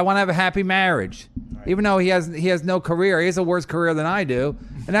have a happy marriage, even though he has no career. He has a worse career than I do,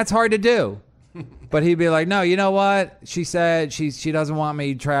 and that's hard to do. But he'd be like, no, you know what? She said she doesn't want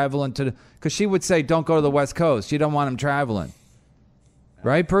me traveling because she would say, don't go to the West Coast. She don't want him traveling.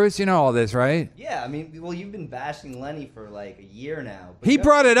 Right, Bruce? You know all this, right? Yeah, you've been bashing Lenny for like a year now. But He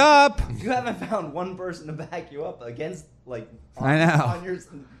brought it up. You haven't found one person to back you up against, like, I know. on your,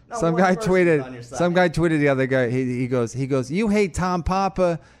 not Some one guy person tweeted. on your side. Some guy tweeted the other guy. He goes. You hate Tom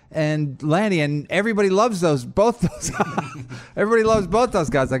Papa and Lanny, and everybody loves both those. Everybody loves both those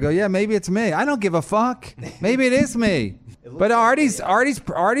guys. I go, yeah, maybe it's me. I don't give a fuck. Maybe it is me. But Artie's.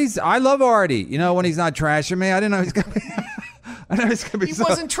 I love Artie. You know, when he's not trashing me, I didn't know he's gonna be. I know he's gonna be. He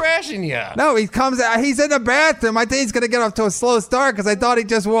wasn't trashing you. No, he comes out. He's in the bathroom. I think he's gonna get off to a slow start because I thought he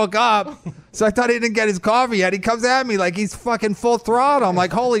just woke up. So I thought he didn't get his coffee yet. He comes at me like he's fucking full throttle. I'm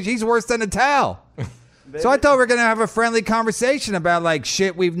like, holy, he's worse than a towel. So I thought we were gonna have a friendly conversation about like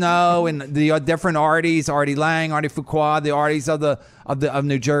shit we know and the different Arties, Artie Lang, Artie Fuqua, the Arties of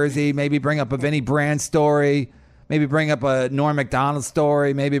New Jersey. Maybe bring up a Vinnie Brand story. Maybe bring up a Norm Macdonald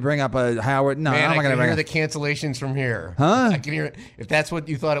story. Maybe bring up a Howard. No, Man, I'm not I gonna can hear bring the cancellations from here. Huh? I can hear it. If that's what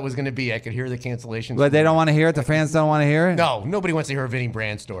you thought it was going to be, I could hear the cancellations. But they don't want to hear it. The fans don't want to hear it. No, nobody wants to hear a Vinnie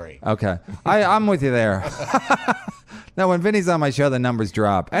Brand story. Okay, I'm with you there. No, when Vinny's on my show, the numbers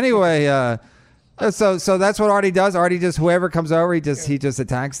drop. Anyway, so that's what Artie does. Artie just whoever comes over, he just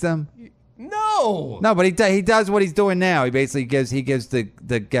attacks them. No, but he does what he's doing now. He basically gives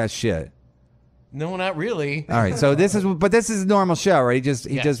the guest shit. No, not really. All right, so this is a normal show, right? He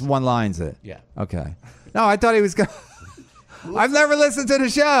just one lines it. Yeah. Okay. No, I thought he was going. I've never listened to the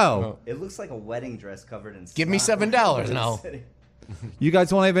show. It looks like a wedding dress covered in. Give me $7 and I'll. You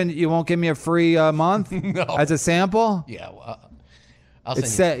guys won't give me a free month? No. As a sample? Yeah, I'll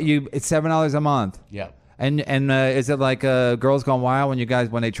send It's $7 a month. Yeah. And is it like Girls Gone Wild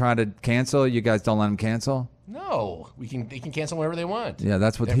when they try to cancel, you guys don't let them cancel? No, they can cancel whenever they want. Yeah,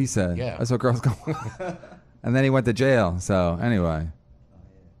 that's what he said. Yeah. That's what Girls Gone Wild. And then he went to jail. So anyway.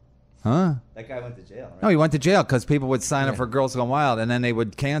 Huh? That guy went to jail, right? No, he went to jail because people would sign up for Girls Gone Wild, and then they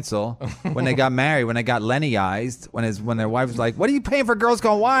would cancel when they got married. When they got Lennyized, when their wife was like, "What are you paying for Girls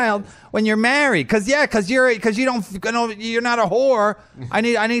Gone Wild when you're married?" Because you're not a whore. I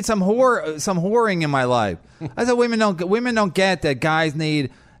need some whoring in my life. I said women don't get that guys need.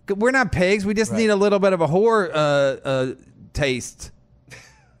 We're not pigs. We just need a little bit of a whore taste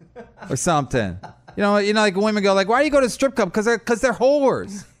or something. You know, like women go like, "Why do you go to strip club?" Because they're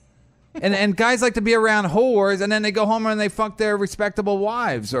whores. And guys like to be around whores, and then they go home and they fuck their respectable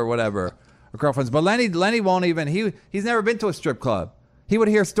wives or whatever, or girlfriends. But Lenny won't even. He's never been to a strip club. He would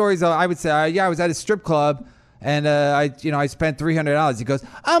hear stories. I would say, yeah, I was at a strip club, and I spent $300. He goes,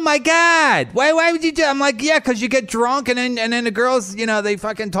 oh my God, why would you do? I'm like, yeah, because you get drunk, and then the girls, they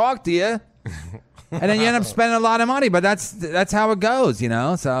fucking talk to you, and then you end up spending a lot of money. But that's how it goes,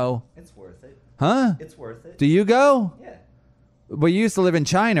 So it's worth it. Huh? It's worth it. Do you go? Yeah. Well, you used to live in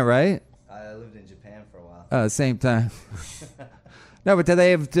China, right? I lived in Japan for a while. Same time. No, but do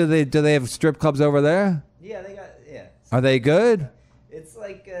they have strip clubs over there? Yeah, yeah. Are they good? It's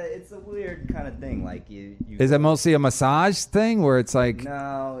like it's a weird kind of thing. Like you. Is it mostly a massage thing where it's like?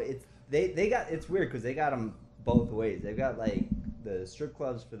 No, it's weird because they got them both ways. They've got like the strip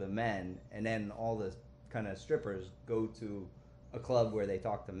clubs for the men, and then all the kind of strippers go to a club where they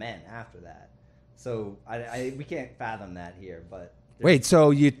talk to men after that. So we can't fathom that here, but wait. So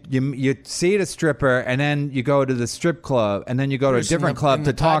you see the stripper, and then you go to the strip club, and then you go to a different club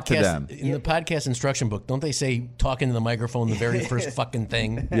to talk to them. In the podcast instruction book, don't they say talking to the microphone the very first fucking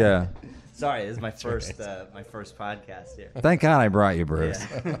thing? Yeah. Sorry, this is my first podcast here. Thank God I brought you, Bruce.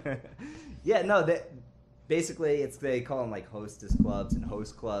 Yeah, yeah, no. Basically, they call them like hostess clubs and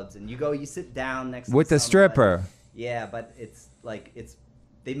host clubs, and you sit down next to with the stripper. Yeah, but it's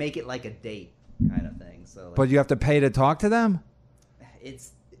they make it like a date kind of thing. So, like, but you have to pay to talk to them.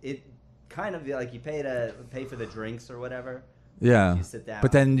 It kind of like you pay for the drinks or whatever. Yeah. You sit down.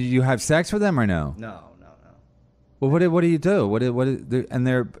 But then you have sex with them or no? No. Well, what do you do?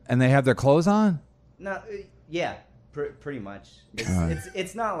 And they have their clothes on? No. Yeah. Pretty much.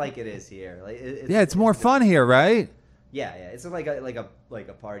 It's not like it is here. Like it's more fun here, right? Yeah. It's like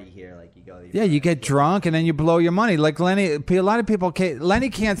a party here. Like you go. Yeah, you get drunk and then you blow your money. Like Lenny, a lot of people Lenny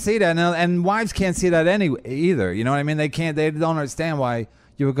can't see that, and wives can't see that either. You know what I mean? They don't understand why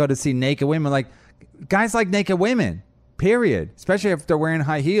you would go to see naked women. Like guys like naked women, period. Especially if they're wearing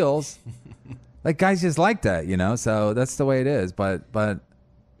high heels. Like guys just like that, So that's the way it is. But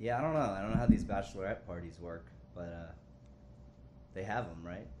yeah, I don't know how these bachelorette parties work, but they have them,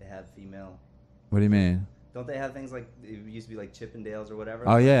 right? They have female. What do you mean? Don't they have things like it used to be like Chippendales or whatever?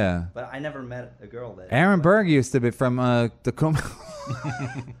 Oh yeah. But I never met a girl that. Aaron Berg used to be from from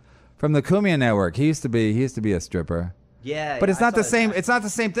the Kumia Network. He used to be a stripper. Yeah. But it's not the same. It's not the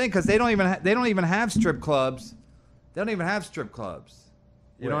same thing because they don't even have strip clubs. They don't even have strip clubs.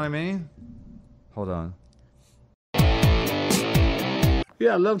 You know what I mean? Hold on.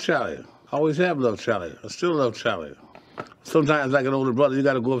 Yeah, I love Charlie. Always have loved Charlie. I still love Charlie. Sometimes, like an older brother, you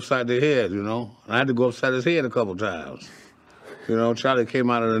got to go upside their head, And I had to go upside his head a couple times. Charlie came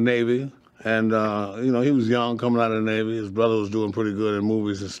out of the Navy, and, he was young coming out of the Navy. His brother was doing pretty good in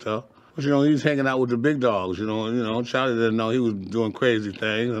movies and stuff. But, he's hanging out with the big dogs, Charlie didn't know he was doing crazy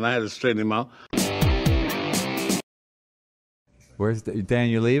things, and I had to straighten him out. Where's Dan?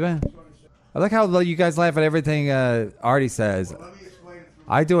 You leaving? I like how you guys laugh at everything Artie says.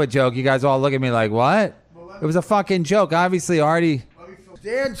 I do a joke. You guys all look at me like, what? It was a fucking joke. Obviously, Artie.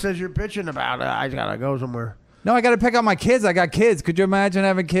 Dan says you're bitching about it. I gotta go somewhere. No, I got to pick up my kids. I got kids. Could you imagine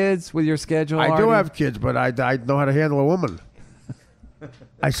having kids with your schedule? I do Artie? have kids, but I know how to handle a woman.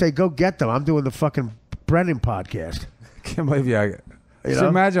 I say, go get them. I'm doing the fucking Brennan podcast. Can't believe you. Could you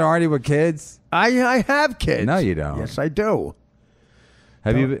imagine Artie with kids? I have kids. No, you don't. Yes, I do.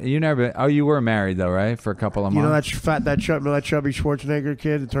 Have you never been? Oh, you were married though, right? For a couple of months. You know that chubby Schwarzenegger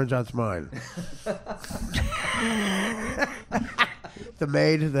kid? It turns out it's mine. The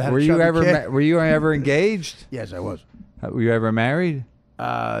maid that had Were a you chubby ever kid. were you ever engaged? Yes, I was. Were you ever married?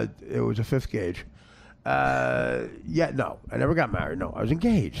 It was a 5th gauge. Yeah, no, I never got married. No, I was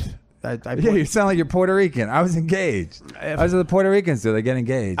engaged. Yeah, you sound like you're Puerto Rican. I was engaged. As the Puerto Ricans do, they get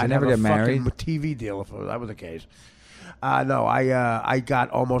engaged. I never get married. A TV deal if that was the case. No, I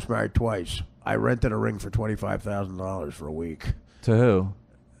got almost married twice. I rented a ring for $25,000 for a week. To who?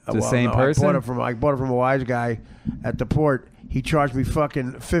 The same person? I bought it from a wise guy at the port. He charged me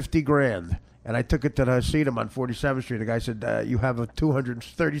fucking $50,000, and I took it to the Hasidam on 47th Street. The guy said, "You have a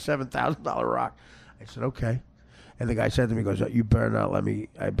 $237,000 rock." I said, "Okay." And the guy said to me, he goes, "You better not let me.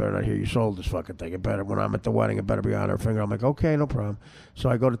 I better not hear you sold this fucking thing. It better when I'm at the wedding. It better be on her finger." I'm like, "Okay, no problem." So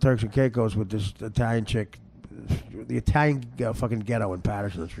I go to Turks and Caicos with this Italian chick, the Italian fucking ghetto in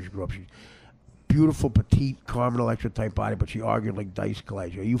Patterson. That's where she grew up. She beautiful, petite, Carmen Electra type body, but she argued like Dice Clay.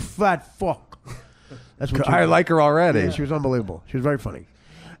 You fat fuck. That's what I like her already. Yeah, she was unbelievable. She was very funny.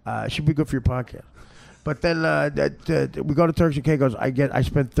 She'd be good for your podcast. But then we go to Turks and Caicos. I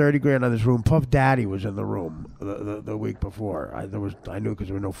spent $30,000 on this room. Puff Daddy was in the room the week before. I knew because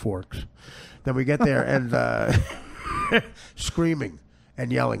there were no forks. Then we get there and screaming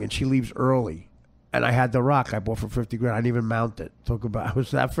and yelling, and she leaves early. And I had the rock I bought for $50,000. I didn't even mount it. I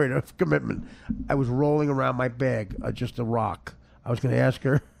was that afraid of commitment. I was rolling around my bag just a rock. I was going to ask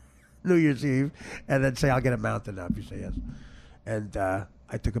her New Year's Eve and then say, "I'll get it mounted now if you say yes." And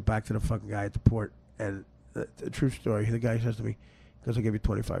I took it back to the fucking guy at the port. And the true story, the guy says to me, he goes, "I'll give you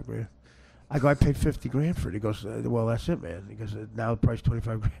 $25,000. I go, "I paid $50,000 for it." He goes, "Well, that's it, man." He goes, "Now the price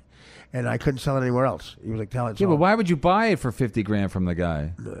 $25,000." And I couldn't sell it anywhere else. He was like, "Tell it." Yeah, but why would you buy it for $50,000 from the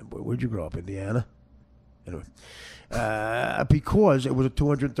guy? Where'd you grow up, Indiana? Anyway, because it was a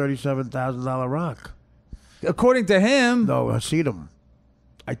 $237,000 rock. According to him. No, Hasidam.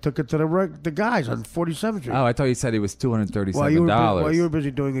 I took it to the guys on 47th Street. Oh, I thought you said he was $237. While you were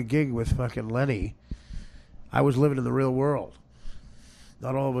busy doing a gig with fucking Lenny, I was living in the real world.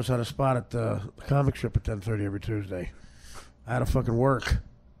 Not all of us had a spot at the comic strip at 10:30 every Tuesday. I had to fucking work.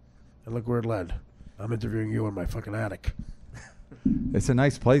 And look where it led. I'm interviewing you in my fucking attic. It's a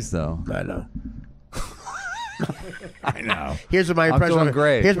nice place, though. I know. I know. Here's my impression. I'm doing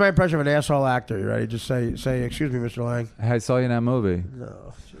great. Here's my impression of an asshole actor. You ready? Just say, "Excuse me, Mr. Lang." I saw you in that movie.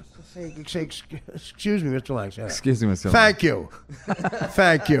 No. Say, "Excuse me, Mr. Lang." Say that. Excuse me, Mr. Lang. Thank you.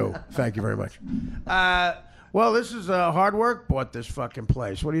 Thank you. Thank you very much. Well, this is hard work. Bought this fucking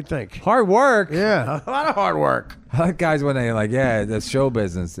place. What do you think? Hard work? Yeah, a lot of hard work. I like guys when they like, yeah, that's show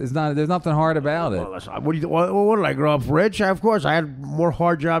business. There's nothing hard about it. Well, listen, what did I grow up rich? Of course, I had more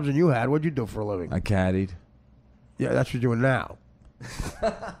hard jobs than you had. What'd you do for a living? I caddied. Yeah, that's what you're doing now.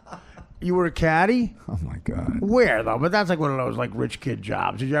 You were a caddy? Oh my God. Where though? But that's like one of those like rich kid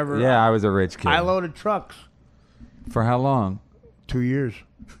jobs. Did you ever? Yeah, I was a rich kid. I loaded trucks. For how long? 2 years.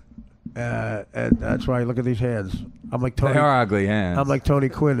 And that's why I look at these hands. I'm like Tony. They are ugly hands. I'm like Tony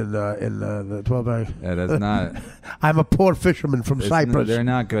Quinn in the 12 hours. Yeah, that's not. I'm a poor fisherman from Cyprus. They're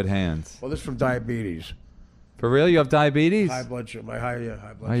not good hands. Well, this is from diabetes. For real? You have diabetes? High blood sugar. High blood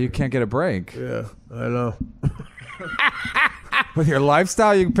sugar. Oh, you can't get a break. Yeah, I know. With your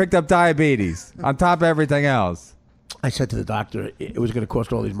lifestyle, you picked up diabetes on top of everything else. I said to the doctor, it was going to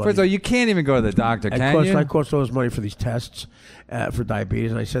cost all these money. First of all, you can't even go to the doctor, can you? I cost all this money for these tests for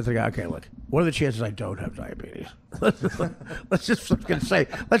diabetes, and I said to the guy, "Okay, look, what are the chances I don't have diabetes? Let's just fucking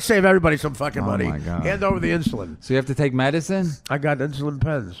let's save everybody some fucking money. My God. Hand over the insulin." So you have to take medicine? I got insulin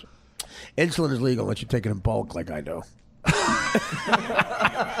pens. Insulin is legal unless you take it in bulk, like I do.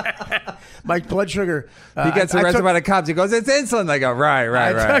 My blood sugar. He gets arrested by the cops. He goes, "It's insulin." They go, right.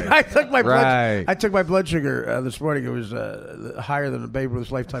 I took my blood. Right. I took my blood sugar this morning. It was higher than the Babe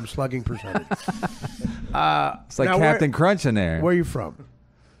Ruth's lifetime slugging percentage. It's like Captain Crunch in there. Where are you from?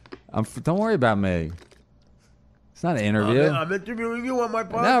 Don't worry about me. It's not an interview. I'm interviewing you on my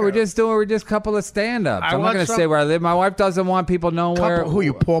podcast. No, we're just a couple of stand-ups. I'm not want going to some- say where I live. My wife doesn't want people knowing where. Who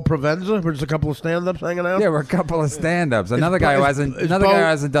you, Paul Provenza? We're just a couple of stand-ups hanging out. Yeah, we're a couple of stand-ups. Another guy who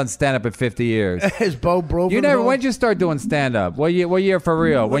hasn't done stand-up in 50 years. Is Bo Bro? You never. When'd you start doing stand-up? What year for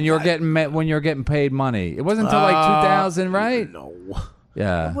real? When you were getting paid money? It wasn't until like 2000, right? No.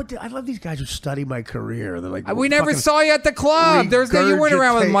 Yeah. I love these guys who study my career. They're like, We never fucking saw you at the club. You weren't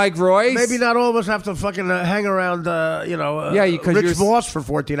around with regurgitate. Mike Royce. Maybe not all of us have to fucking hang around, Rich Voss for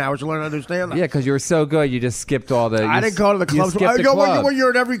 14 hours to learn how to understand that. Yeah, because you were so good, you just skipped all the. I didn't go to the clubs. When you're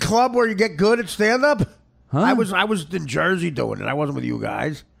at every club where you get good at stand-up? Huh? I was in Jersey doing it. I wasn't with you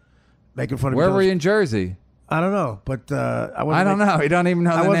guys. Making fun of Where were you in Jersey? I don't know, but I wasn't. I don't know. You don't even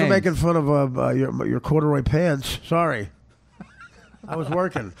know. I the wasn't names. making fun of your corduroy pants. Sorry. I was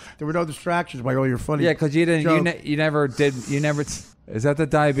working. There were no distractions by all your funny. Yeah, because you didn't. jokes. You never did. You never. Is that the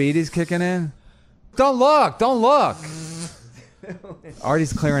diabetes kicking in? Don't look. Don't look.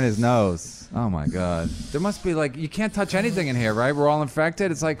 Artie's clearing his nose. Oh my God. There must be you can't touch anything in here, right? We're all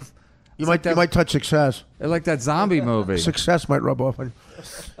infected. It's like. You might touch success. It's like that zombie movie. Success might rub off on you.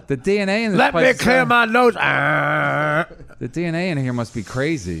 The DNA in this Let me place. clear my nose. Ah. The DNA in here must be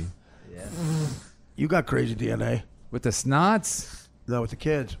crazy. Yeah. You got crazy DNA. With the snots. No, with the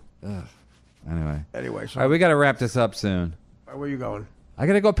kids. Anyway, So all right, we got to wrap this up soon. where are you going? I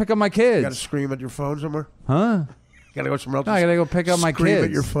got to go pick up my You got to kids. scream at your phone somewhere? Huh? You got to go somewhere else? No, I got to go pick up my Scream kids.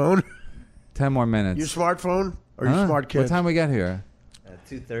 at your phone? 10 more minutes. Your smartphone? Or your Huh? smart kids? What time we get here?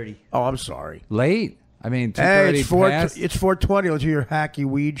 2:30. Oh, I'm sorry. Late? I mean, 2:30 Hey, it's past? it's 4:20. Let's hear your hacky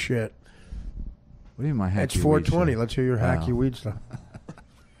weed shit. What do you mean my hacky It's 4:20. weed shit? Let's hear your Oh. hacky weed stuff.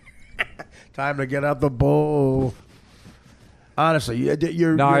 Time to get out the bowl. Honestly,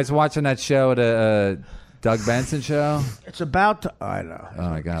 No, I was watching that show, the Doug Benson show. it's about to. I know. Oh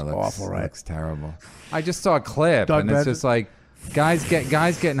my God, it looks awful, right? Looks terrible. I just saw a clip, Doug and it's Benson? just like guys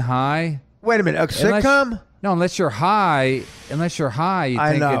getting high. Wait a minute. A sitcom? No, unless you're high, you I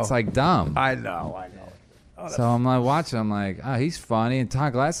think know. it's like dumb. I know. So I'm like watching. I'm like, oh, he's funny, and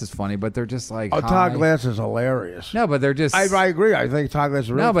Todd Glass is funny, but they're just like. Oh, high. Todd Glass is hilarious. No, but they're just. I agree. I think Todd Glass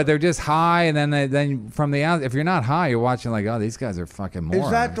is really. No, but they're just high, and then from the out, if you're not high, you're watching like, oh, these guys are fucking morons.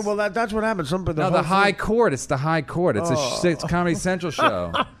 Is that that's what happens? The high court. It's the high court. It's it's Comedy Central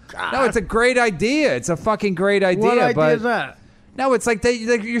show. No, it's a great idea. It's a fucking great idea. What idea but is that? no, it's like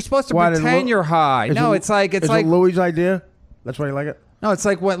you're supposed to Why, did pretend Lou- you're high. Is No, it- it's like is it Louis' idea? That's why you like it. no, it's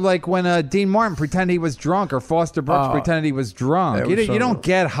like when Dean Martin pretended he was drunk, or Foster Brooks pretended he was drunk. it was You don't so-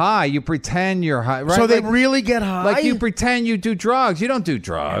 get high. You pretend you're high. Right? So they Like- really get high. like you pretend you do drugs. You don't do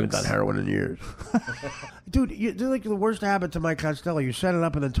I haven't drugs. done heroin in years. Dude, you're like the worst habit to Mike Costello. You set it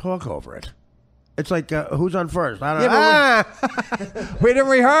up and then talk over it. It's like, who's on first? I don't know. Yeah, we didn't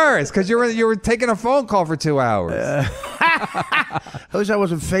rehearse because you were taking a phone call for 2 hours. At least I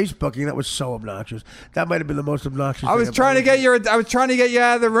wasn't Facebooking. That was so obnoxious. That might have been the most obnoxious. I was trying to get you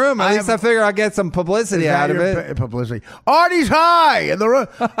out of the room. At least I figured I'd get some publicity out of it. Publicity. Artie's high in the room.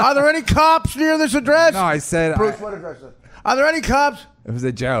 Are there any cops near this address? No, I said Bruce, what address is it? Are there any cops? it was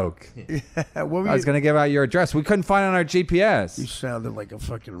a joke. What were I was going to give out your address. We couldn't find it on our You GPS. sounded like a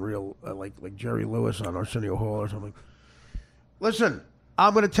fucking real, like Jerry Lewis on Arsenio Hall or something. Listen,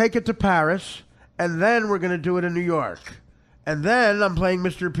 I'm going to take it to Paris, and then we're going to do it in New York, and then I'm playing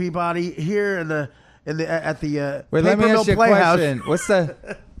Mr. Peabody here at the Wait, let me Paper ask you Mill a Playhouse. question. What's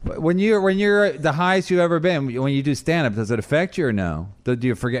the when you're the highest you've ever been when you do stand up? Does it affect you or no? Do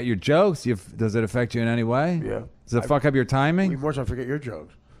you forget your jokes? Does it affect you in any way? Yeah. Does it fuck up your timing? More so I forget your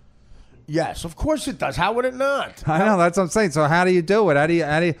jokes. Yes, of course it does. How would it not? I know, that's what I'm saying. So how do you do it? How do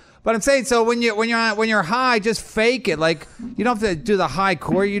you? But I'm saying, so when you're high, just fake it. Like you don't have to do the high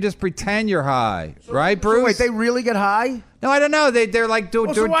core. You just pretend you're high, right, Bruce? So wait, they really get high? No, I don't know. They're like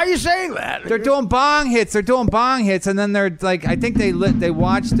doing. So why are you saying that? They're doing bong hits. They're doing bong hits, and then they're like, I think they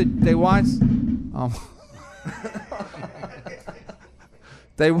watched.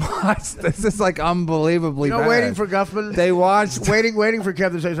 They watched. This is like unbelievably bad. waiting for Guffman. They watched. waiting for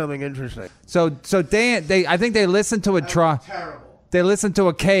Kev to say something interesting. So they I think they listened to a Terrible. They listen to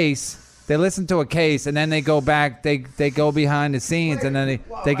a case. They listen to a case, and then they go back. They go behind the scenes, and then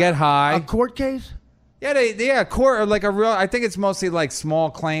they get high. A court case? Yeah, court or like a real. I think it's mostly like small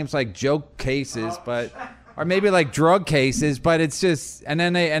claims, like joke cases, but or maybe like drug cases. But it's just, and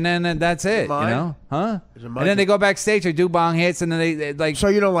then that's it. You mine? know, huh? Is it And mine? then they go backstage, they do bong hits, and then they like. So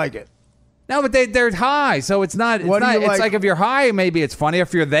you don't like it? No, but they're high, so it's not. It's What do not. you It's like- like if you're high, maybe it's funny.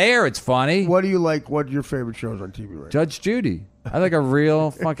 If you're there, it's funny. What do you like? What are your favorite shows on TV right now? Judge Judy. I like a real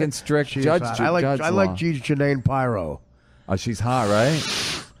fucking strict She's judge. hot. Judge I like law. Janine Pyro. Oh, she's hot,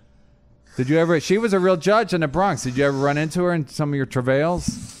 right? Did you ever? She was a real judge in the Bronx. Did you ever run into her in some of your travails?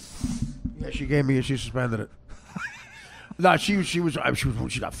 Yeah, she gave me. She suspended it. No, she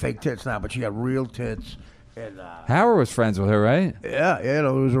got fake tits now, but she had real tits. And Howard was friends with her, right? yeah,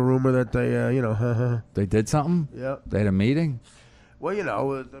 there was a rumor that they, They did something. yeah. They had a meeting.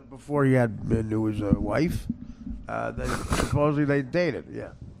 Well, before he knew his wife, supposedly they dated. Yeah.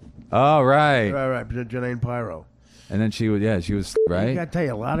 Oh, right. Right. Janine Pyro. And then she was, I right. gotta tell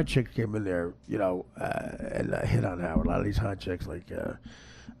you, a lot of chicks came in there, and hit on Howard. A lot of these hot chicks, like,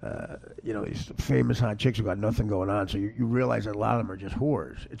 these famous hot chicks who got nothing going on. So you realize that a lot of them are just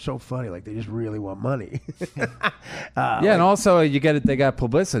whores. It's so funny, like they just really want money. And also you get it. They got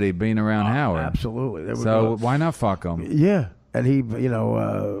publicity being around Howard. Absolutely. They were So why not fuck them? yeah. And he, he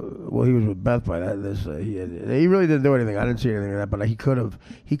was with Beth by that. He really didn't do anything. I didn't see anything of that, but he could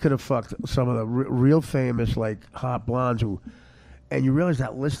have fucked some of the real famous, like, hot blondes who, and you realize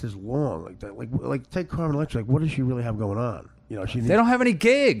that list is long. Like that, like take Carmen Electra. Like, what does she really have going on? They don't have any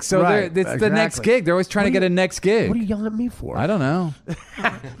gigs, so Right, it's the next exactly. gig. They're always trying to get a next gig. What are you yelling at me for? I don't know.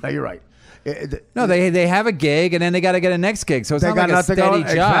 No, you're right. No, they have a gig and then they got to get a next gig, so it's They not got like a nothing steady going. job.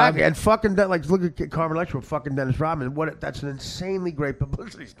 Exactly. And fucking like look at Carmen Electra with fucking Dennis Rodman. That's an insanely great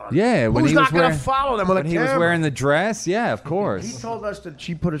publicity stunt. Yeah, when who's he not was gonna follow them with when a he was camera? wearing the dress. Yeah, of course. He told us that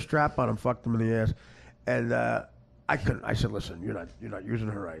she put a strap on him, fucked him in the ass, and I couldn't. I said, listen, you're not using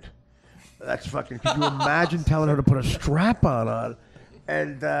her right. That's fucking. Could you imagine telling her to put a strap on?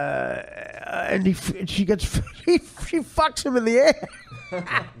 And she fucks him in the air.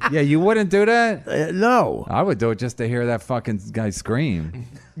 Yeah, you wouldn't do that? No. I would do it just to hear that fucking guy scream.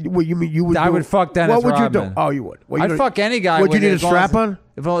 What you mean you would? I would fuck Dennis What would Rodman. you do? Oh, you would. Well, I'd fuck any guy. Would you with need it a as long strap as- on?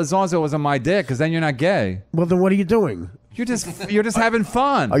 As long as it wasn't my dick, because then you're not gay. Well, then what are you doing? You're just having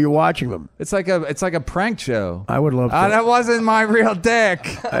fun. Are you watching them? It's like a prank show. I would love to. That wasn't my real dick.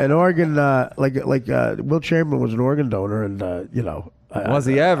 An organ, like Will Chamberlain was an organ donor, and Was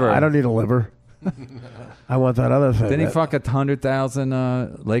he ever? I don't need a liver. I want that other thing. Didn't he fuck 100,000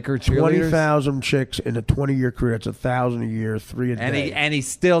 Laker cheerleaders? 20,000 chicks in a 20-year career. It's 1,000 a year, 3 a day. And he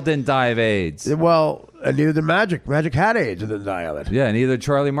still didn't die of AIDS. Well, and neither did Magic. Magic had AIDS and didn't die of it. Yeah, neither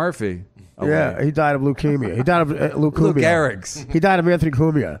Charlie Murphy. Oh, Yeah, wait. he died of leukemia. He died of leukemia. Lou Gehrig's. He died of Anthony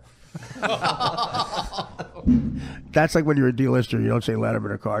Cumia. That's like when you're a D-lister, you don't say Letterman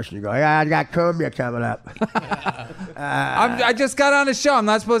or Carson. You go, yeah, I got Cumia coming up. I just got on the show. I'm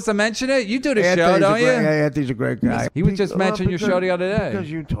not supposed to mention it. You do the show, don't you? Yeah, Anthony's a great guy. He was just mentioning your show the other day. Because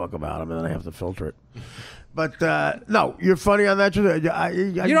you talk about him, and then I have to filter it. But no, you're funny on that show.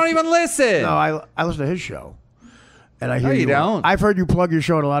 You don't even listen. No, I listen to his show. And I hear No, you don't. I've heard you plug your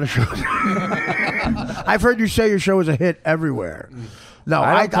show in a lot of shows. I've heard you say your show is a hit everywhere. No,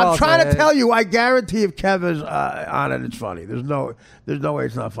 I don't call I'm it trying a to hit. tell you. I guarantee if Kev is on it, it's funny. There's no way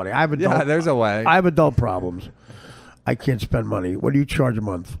it's not funny. I have adult, Yeah, there's a way. I have adult problems. I can't spend money. What do you charge a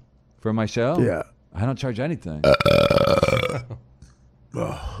month? For my show? Yeah. I don't charge anything.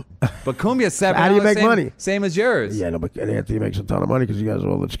 But Cumia's $7. How do you make money? Same as yours. Yeah, no, but Anthony makes a ton of money because he has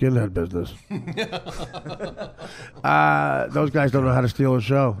all the skinhead business. Those guys don't know how to steal a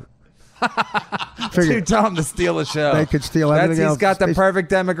show. Too dumb to steal a show. They could steal everything else. He's got the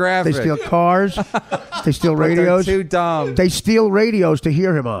perfect demographic. They steal cars. They steal But they're radios. too dumb. They steal radios to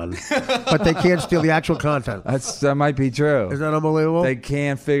hear him on, but they can't steal the actual content. That might be true. Is that unbelievable? They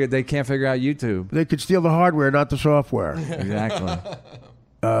can't figure out YouTube. They could steal the hardware, not the software. Exactly.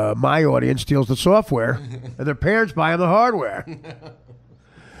 My audience steals the software, and their parents buy them the hardware.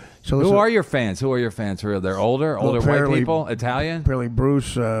 So Who listen, are your fans? Who are your fans? Who are they're older white apparently- people, Italian? Apparently,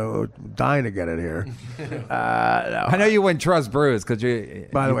 Bruce dying to get in here. I know you wouldn't trust Bruce because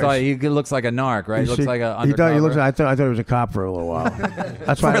By the way, thought he looks like a narc, right? He looks like a undercover. He looks. I thought he was a cop for a little while.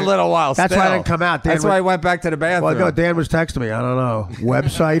 That's for a little while. That's why I didn't come out. Dan That's why I went back to the bathroom. Well, no, Dan was texting me. I don't know,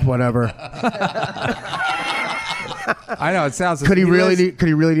 website, whatever. I know it sounds. Could he really lives, need? Could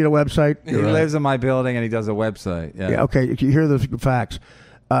he really need a website? He lives in my building and he does a website. Yeah. Yeah. Okay. You hear the facts.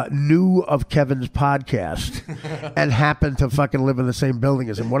 Knew of Kevin's podcast and happened to fucking live in the same building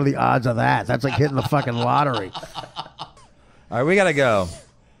as him. What are the odds of that? That's like hitting the fucking lottery. All right, we gotta go.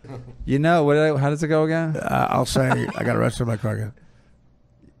 You know how does it go again? I'll say I got arrested in my car again.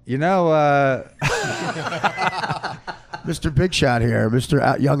 You know, Mr. Big Shot here,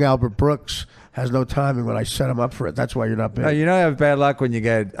 Mr. Young Albert Brooks has no timing when I set him up for it. That's why you're not big. you know you have bad luck when you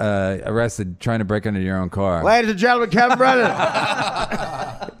get arrested trying to break into your own car. Ladies and gentlemen, Kevin Brennan.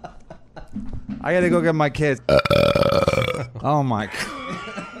 I gotta go get my kids. Oh my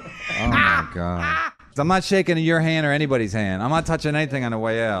god! I'm not shaking your hand or anybody's hand. I'm not touching anything on the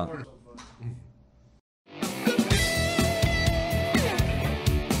way out.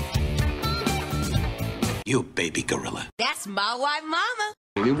 You baby gorilla. That's my white mama.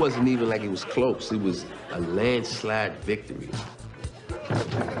 It wasn't even like it was close. It was a landslide victory.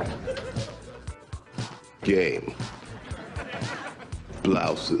 Game.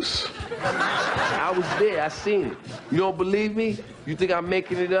 Blouses. I was there. I seen it. You don't believe me? You think I'm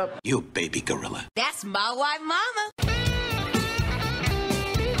making it up? You baby gorilla. That's my white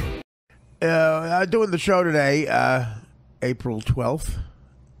mama. Doing the show today, April 12th,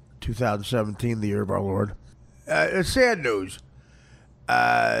 2017, the year of our Lord. It's sad news.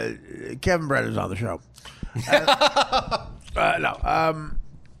 Kevin Brennan's on the show.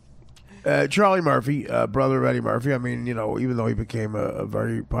 Charlie Murphy, brother of Eddie Murphy. I mean, you know, even though he became a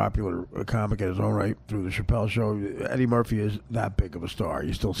very popular comic in his own right through the Chappelle Show, Eddie Murphy is that big of a star.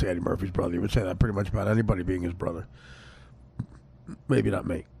 You still say Eddie Murphy's brother. You would say that pretty much about anybody being his brother. Maybe not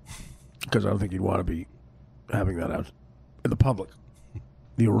me, because I don't think he'd want to be having that out in the public,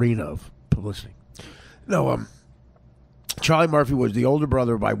 the arena of publicity. No, Charlie Murphy was the older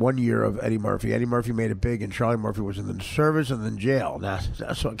brother by 1 year of Eddie Murphy. Eddie Murphy made it big, and Charlie Murphy was in the service and then jail,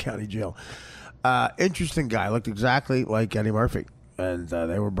 Nassau County Jail. Interesting guy. Looked exactly like Eddie Murphy, and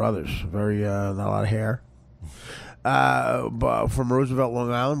they were brothers. Very not a lot of hair. But from Roosevelt,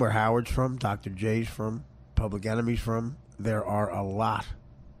 Long Island, where Howard's from, Dr. J's from, Public Enemy's from, there are a lot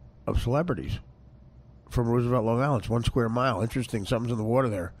of celebrities from Roosevelt, Long Island. It's 1 square mile. Interesting. Something's in the water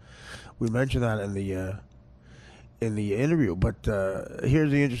there. We mentioned that in the interview, but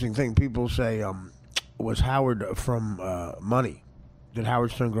here's the interesting thing. People say, was Howard from money? Did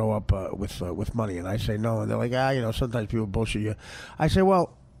Howard Stern grow up with money? And I say no, and they're like, you know, sometimes people bullshit you. I say,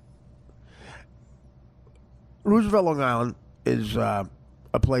 well, Roosevelt, Long Island is a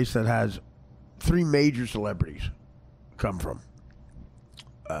place that has 3 major celebrities come from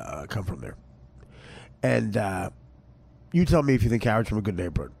there. And you tell me if you think Howard's from a good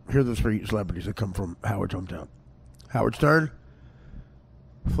neighborhood. Here are the 3 celebrities that come from Howard's hometown. Howard Stern,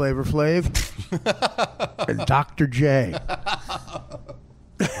 Flavor Flav, and Dr. J.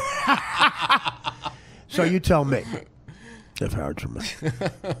 So you tell me if Howard's from a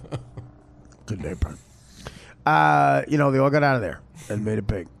good neighborhood. You know, they all got out of there and made it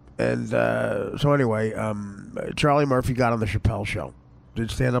big. And so anyway, Charlie Murphy got on the Chappelle Show. Did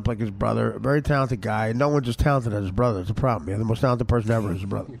stand up like his brother. A very talented guy. No one's as talented as his brother. That's a problem. Yeah, the most talented person ever is his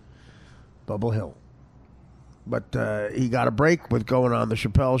brother. Bubble Hill. But he got a break with going on the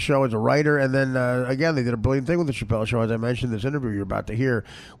Chappelle Show as a writer. And then, again, they did a brilliant thing with the Chappelle Show. As I mentioned in this interview you're about to hear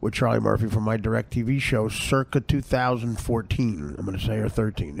with Charlie Murphy from my direct TV show circa 2014, I'm going to say, or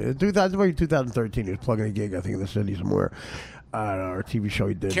 13. 2013, he was plugging a gig, I think, in the city somewhere. Or TV show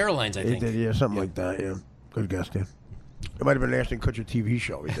he did. Caroline's, I think. He did, yeah, something like that, yeah. Good guess, Dan. It might have been an Ashton Kutcher TV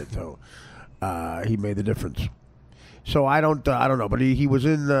show he did, too. He made the difference. So I don't know, but he was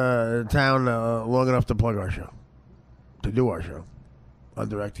in town long enough to plug our show, to do our show on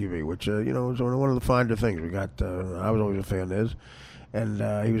DirecTV, which you know is one of the finer things we got. I was always a fan of his, and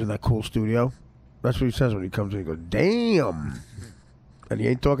he was in that cool studio. That's what he says when he comes in. He goes, "Damn," and he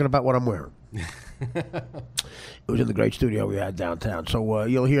ain't talking about what I'm wearing. It was in the great studio we had downtown. So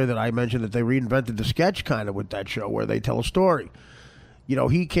you'll hear that I mentioned that they reinvented the sketch kind of with that show where they tell a story. You know,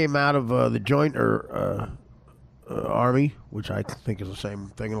 he came out of the joint Army, which I think is the same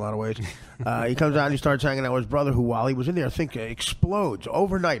thing in a lot of ways. He comes out and he starts hanging out with his brother, who, while he was in there, I think explodes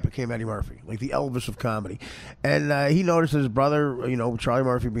overnight, became Eddie Murphy, like the Elvis of comedy. And he noticed his brother, you know, Charlie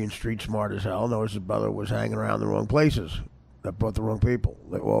Murphy being street smart as hell, noticed his brother was hanging around the wrong places that brought the wrong people.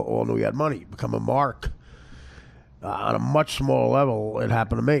 They all knew he had money, become a mark. On a much smaller level, it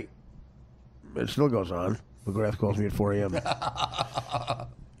happened to me. It still goes on. McGrath calls me at 4 a.m.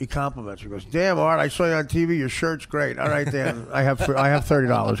 He compliments me. He goes, "Damn, Art, I saw you on TV. Your shirt's great." All right, Dan, I have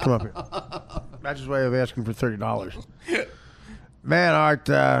 $30. Come up here. That's his way of asking for $30. Man, Art,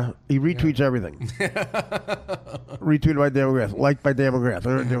 he retweets everything. Retweeted by Dan McGrath, liked by Dan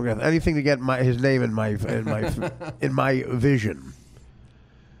McGrath. Anything to get his name in my vision.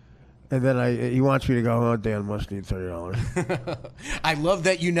 And then he wants me to go, "Oh, Dan must need $30." I love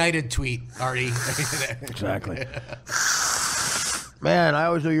that United tweet, Artie. Exactly. Man, I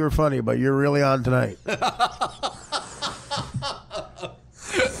always knew you were funny, but you're really on tonight.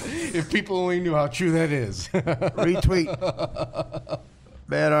 If people only knew how true that is. Retweet.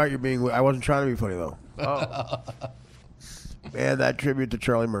 Man, Art, you're being... I wasn't trying to be funny, though. Oh. Man, that tribute to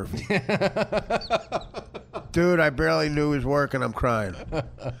Charlie Murphy. Dude, I barely knew his work, and I'm crying.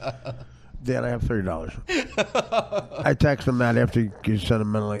 Dan, I have $30. I text him that after he sent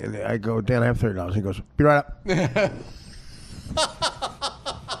him mentally, and I go, "Dan, I have $30. He goes, "Be right up."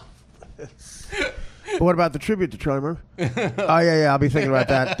 What about the tribute to Charlie Murphy? Oh yeah. I'll be thinking about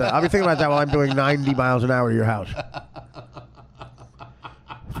that. I'll be thinking about that while I'm doing 90 miles an hour to your house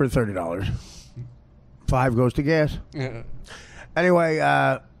for $30. 5 goes to gas. Anyway,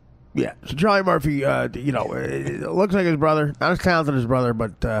 yeah. So Charlie Murphy, it looks like his brother. Not as talented as his brother,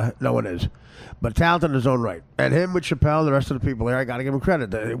 but no one is. But talented in his own right. And him with Chappelle and the rest of the people there, I got to give him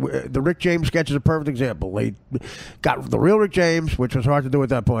credit. The Rick James sketch is a perfect example. They got the real Rick James, which was hard to do at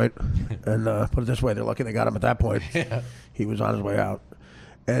that point. And put it this way, they're lucky they got him at that point. Yeah. He was on his way out.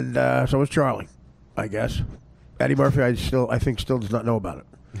 And so was Charlie, I guess. Eddie Murphy, I think still does not know about it.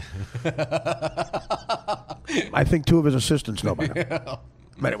 I think 2 of his assistants know about it. But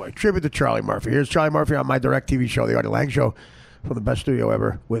anyway, tribute to Charlie Murphy. Here's Charlie Murphy on my direct TV show, The Artie Lang Show, from the best studio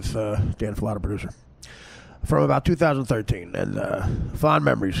ever with Dan Filata, producer, from about 2013. And fond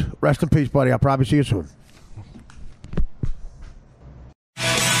memories. Rest in peace, buddy. I'll probably see you soon.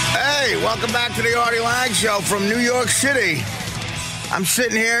 Hey, welcome back to the Artie Lang Show from New York City. I'm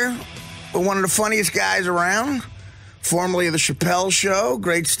sitting here with one of the funniest guys around, formerly of the Chappelle Show,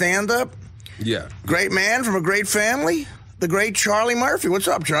 great stand-up. Yeah. Great man from a great family. The great Charlie Murphy. What's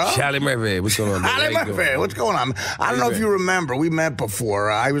up, Charlie? Charlie Murphy. What's going on? Charlie Murphy. What's going on? I don't know if you remember. We met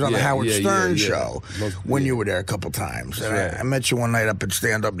before. I was on the Howard Stern show when you were there a couple times. And I met you one night up at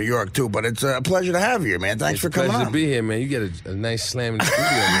Stand Up New York, too. But it's a pleasure to have you here, man. Thanks for coming on. It's a pleasure to be here, man. You get a nice slam in the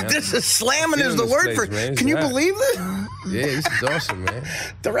studio, man. This is slamming is the word for it. Can you believe this? Yeah, this is awesome, man.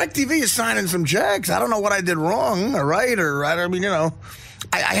 DirecTV is signing some checks. I don't know what I did wrong or right. I mean, I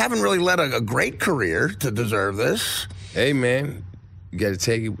haven't really led a great career to deserve this. Hey, man. You got to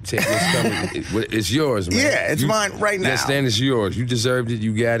take what's coming. It's yours, man. Yeah, it's mine right now. Understand it's yours. You deserved it.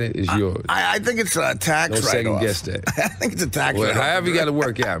 You got it. It's yours. I think it's a tax write-off. Don't second guess that. I think it's a tax write-off. However you got to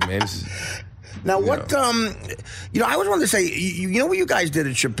work out, man. Now, what, I always wanted to say, you know what you guys did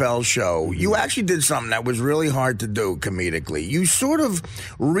at Chappelle's show? You actually did something that was really hard to do comedically. You sort of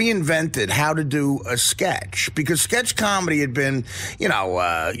reinvented how to do a sketch, because sketch comedy had been,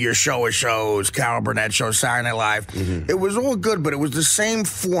 your show of shows, Carol Burnett show, Saturday Night Live. Mm-hmm. It was all good, but it was the same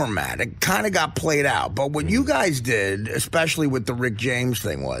format. It kind of got played out. But what you guys did, especially with the Rick James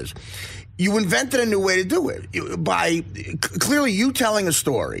thing, was you invented a new way to do it by clearly you telling a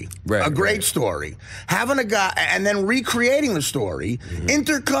story, a great story, having a guy, and then recreating the story,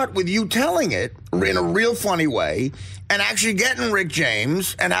 intercut with you telling it in a real funny way, and actually getting Rick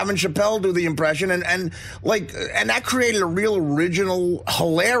James and having Chappelle do the impression, and that created a real original,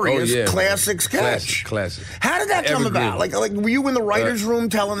 hilarious, classic sketch. Classic. How did that come about? Like were you in the writers' room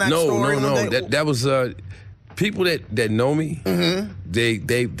telling that story? No. That was. People that know me,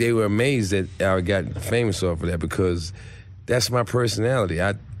 they were amazed that I got famous off of that, because that's my personality.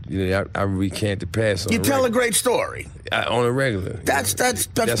 I recant the past. You tell a great story on a regular. That's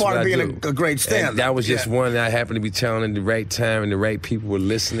part of being a great stand-up. That was just one that I happened to be telling at the right time, and the right people were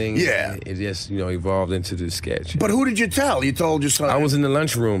listening. Yeah, it just evolved into the sketch. But who did you tell? You told your son. I was in the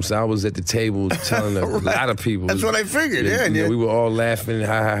lunchroom, so I was at the table telling a lot of people. That's what I figured. We were all laughing,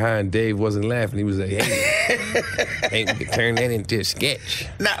 ha, and Dave wasn't laughing. He was like, "Hey, turn that into a sketch."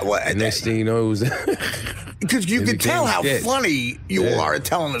 And next thing you know, it was because you could tell how funny you are at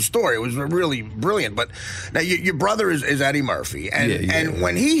telling the story. It was really brilliant. But now your brother is Eddie Murphy, and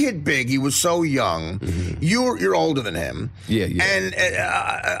when he hit big, he was so young. You're older than him. Yeah. And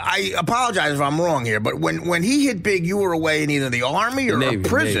I apologize if I'm wrong here, but when he hit big, you were away in either the Army or a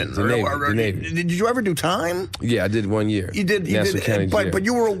prison. The Navy. Did you ever do time? Yeah, I did 1 year. You did. Nassau County Jail. But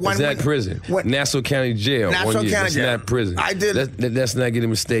you were It's not prison. Nassau County Jail. Nassau 1 year. County It's Jail. not prison. I did. Let's not get a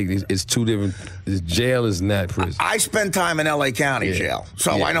mistake. It's two different. Jail is not prison. I spent time in L.A. County Jail,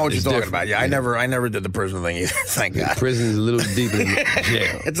 so I know what you're talking about. Yeah, I never did the prison thing either. Thank God. Prison is a little deeper than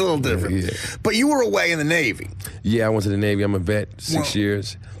jail. It's a little different. But you were away in the Navy. Yeah, I went to the Navy. I'm a vet, 6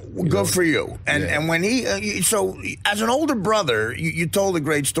 years. Good for you. And when he, so as an older brother, you told a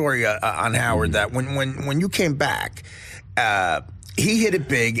great story on Howard that when you came back, he hit it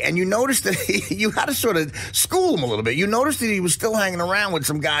big, and you noticed that you had to sort of school him a little bit. You noticed that he was still hanging around with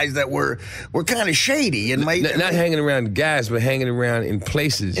some guys that were kind of shady and not hanging around guys, but hanging around in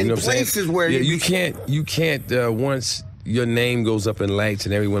places. You know what I'm saying? Places where you can't once your name goes up in lights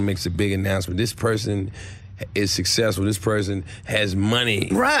and everyone makes a big announcement. This person is successful. This person has money.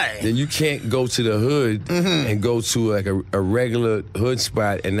 Right. Then you can't go to the hood and go to like a regular hood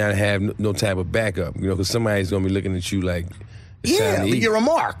spot and not have no type of backup. Because somebody's gonna be looking at you like Yeah, to but eat. you're a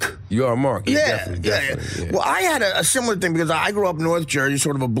mark. You are a mark. Yeah, Definitely. Well, I had a similar thing because I grew up in North Jersey,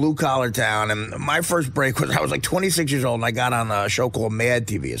 sort of a blue-collar town, and my first break was I was like 26 years old, and I got on a show called Mad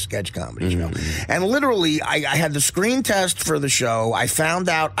TV, a sketch comedy show. And literally, I had the screen test for the show. I found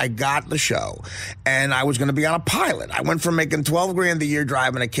out I got the show, and I was going to be on a pilot. I went from making $12,000 a year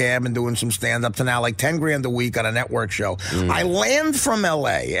driving a cab and doing some stand-up to now like $10,000 a week on a network show. I land from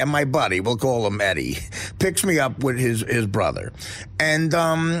L.A., and my buddy, we'll call him Eddie, picks me up with his brother. And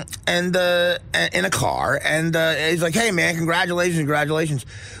in a car, and he's like, "Hey man, congratulations!"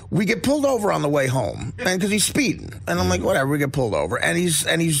 We get pulled over on the way home, and because he's speeding, and I'm like, "Whatever." We get pulled over, and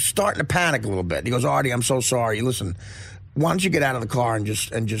he's starting to panic a little bit. He goes, "Artie, I'm so sorry. Listen, why don't you get out of the car and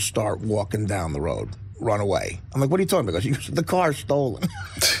just start walking down the road? Run away." I'm like, "What are you talking about?" He goes, "The car's stolen."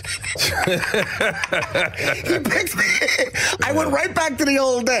 He picked me. I went right back to the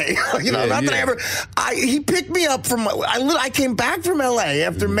old day. He picked me up from. I came back from L.A.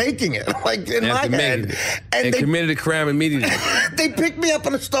 after making it, like in my head, and they committed a crime immediately. They picked me up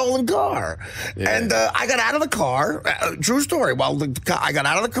in a stolen car, and I got out of the car. True story. Well, I got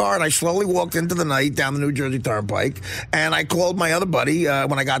out of the car and I slowly walked into the night down the New Jersey Turnpike, and I called my other buddy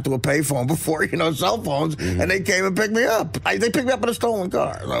when I got to a payphone before cell phones, and they came and picked me up. They picked me up in a stolen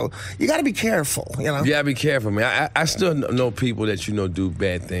car. So you got to be careful, You got to be careful, man. I still know people that do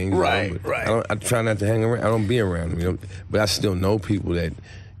bad things. Right. I try not to hang around. I don't be around them, but I still know people that,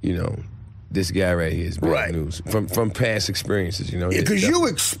 this guy right here is bad news from past experiences, Because you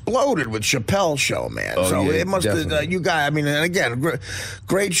exploded with Chappelle's show, man. Oh, so yeah, it must have, you guys, and again,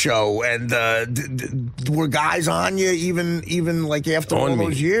 great show. And were guys on you even like after all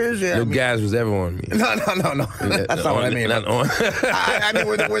those years? Yeah, no guys was ever on me. No. That's not what I mean. Not on.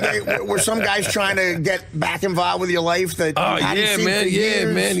 Were some guys trying to get back involved with your life that Oh, you hadn't yeah, seen man. for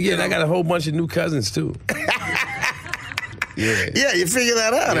years, Yeah, I got a whole bunch of new cousins, too. Yeah, you figure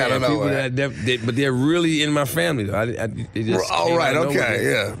that out. I don't know. But they're really in my family though.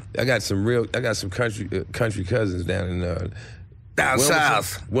 I got some country cousins down in down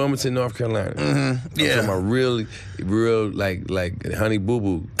south, Wilmington, North Carolina. Yeah, I'm talking about real like Honey Boo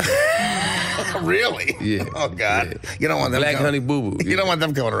Boo. Really? Yeah. Oh God, yeah. You don't want them. Black Honey Boo Boo. You don't want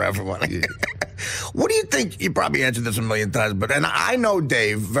them coming around for money. Yeah. What do you think? You probably answered this a million times, and I know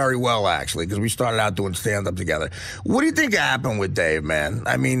Dave very well, actually, because we started out doing stand-up together. What do you think happened with Dave, man?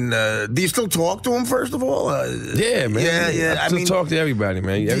 I mean, do you still talk to him, first of all? Yeah, man. Yeah. I still talk to everybody,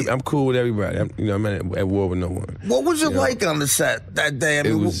 man. I'm cool with everybody. I'm not at war with no one. What was it like on the set that day? I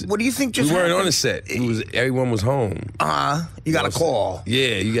mean, what do you think just happened? We happened? weren't on the set. Everyone was home. You got a call.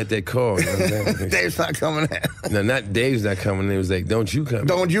 Yeah, you got that call. Dave's not coming in. No, not Dave's not coming in. It was like, don't you come in.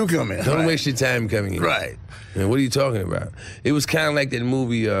 Don't you come in. Don't waste your time coming in. Right. And what are you talking about? It was kind of like that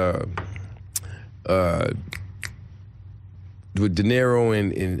movie with De Niro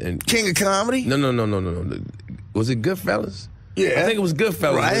and King of Comedy? No. Was it Goodfellas? Yeah. I think it was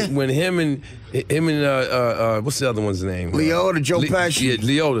Goodfellas. Right. When him and what's the other one's name? Liotta, Joe Pesci. Yeah,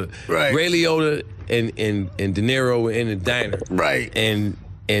 Liotta. Right. Ray Liotta and De Niro were in the diner. Right. And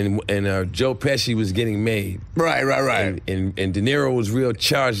Joe Pesci was getting made. Right. And De Niro was real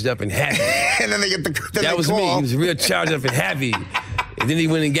charged up and happy. And then they get that was call. me. He was real charged up and happy. And then he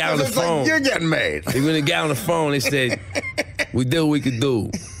went and got on the phone. Like, you're getting made. He went and got on the phone. They said, "We did what we could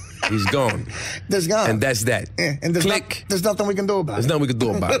do." He's gone. There's gone. And that's that. Yeah, and Click. There's nothing we can do about it. There's nothing we can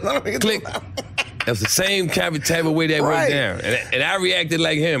do about it. Click. That's the same type of way that went down. And I reacted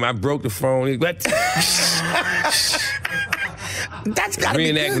like him. I broke the phone. He what? That's got to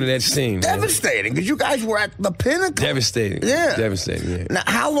be reenacting that scene. Devastating, because you guys were at the pinnacle. Devastating. Yeah. Devastating, yeah. Now,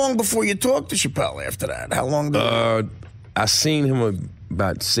 how long before you talked to Chappelle after that? How long did I seen him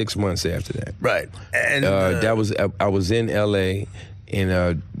about 6 months after that. Right. And I was in L.A.,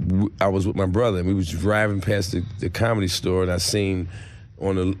 and I was with my brother, and we was driving past the Comedy Store, and I seen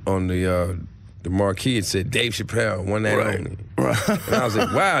on the marquee, it said Dave Chappelle, one night only. Right. And I was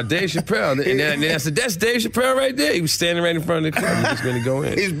like, wow, Dave Chappelle. And then I said, that's Dave Chappelle right there. He was standing right in front of the club. He was going to go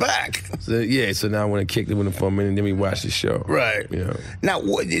in. He's back. So now I went and kicked it with him for a minute, and then we watched the show. Right. Now,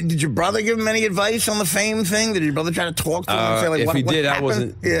 did your brother give him any advice on the fame thing? Did your brother try to talk to him and say, like, if he did, happened? I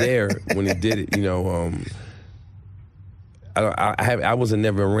wasn't there when he did it, I wasn't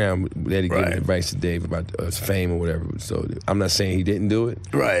never around that he gave advice to Dave about his fame or whatever. So I'm not saying he didn't do it.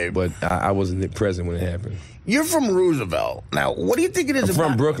 Right. But I wasn't present when it happened. You're from Roosevelt. Now, what do you think it is I'm about...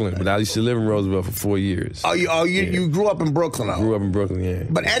 from Brooklyn, but I used to live in Roosevelt for 4 years. You grew up in Brooklyn, though? Grew up in Brooklyn, yeah.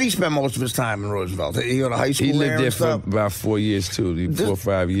 But Eddie spent most of his time in Roosevelt. He go to high school He there lived there and for stuff? about 4 years, too. 4 or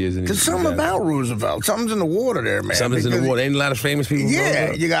 5 years. There's something about Roosevelt. Something's in the water there, man. Something's in the water. Ain't a lot of famous people in Yeah,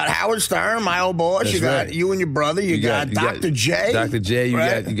 Roosevelt? you got Howard Stern, my old boss. That's you got right. you and your brother. You got Dr. J. Dr. J.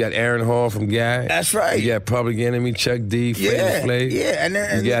 You got Aaron Hall from Guy. That's right. You got Public Enemy, Chuck D, Flavor Flav. Yeah,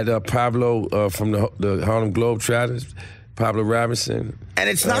 and you got Pablo from the Harlem Globetrotters, Pablo Robinson. And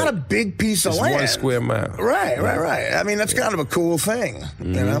it's not a big piece of it's land. 1 square mile. Right. I mean, that's kind of a cool thing,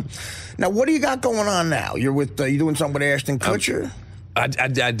 you know. Now, what do you got going on now? You're with you doing something with Ashton Kutcher? I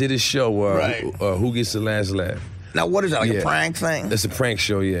did a show. Who Gets the Last Laugh? Now, what is that? Like a prank thing? That's a prank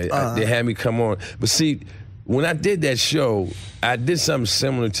show. Yeah, they had me come on. But see, when I did that show, I did something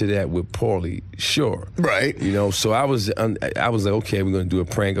similar to that with Pauly Shore. Right. You know, so I was like, okay, we're gonna do a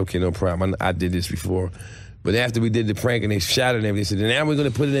prank. Okay, no problem. I did this before. But after we did the prank and they shot it and everything, they said, now we're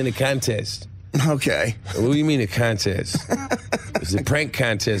going to put it in a contest. Okay. What do you mean a contest? It's a prank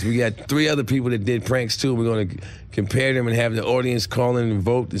contest. We got 3 other people that did pranks too. We're going to compare them and have the audience call in and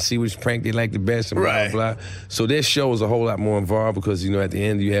vote to see which prank they like the best and blah, blah, blah. So this show was a whole lot more involved because, you know, at the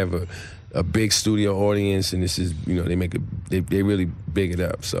end you have a big studio audience and this is, you know, they really big it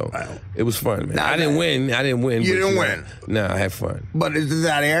up. So it was fun, man. I didn't win. You didn't win? No, I had fun. But is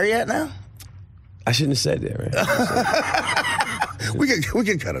that air yet now? I shouldn't have said that, right? we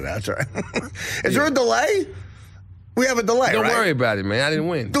can cut it out, sorry. Is there a delay? We have a delay, Don't right? worry about it, man. I didn't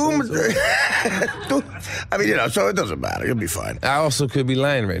win. I mean, you know, so it doesn't matter. You'll be fine. I also could be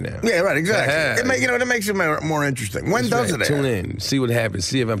lying right now. Yeah, right, exactly. It makes it more interesting. When does it air? Tune in, see what happens,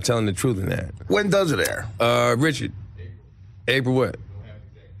 see if I'm telling the truth in that. When does it air? Richard. April what?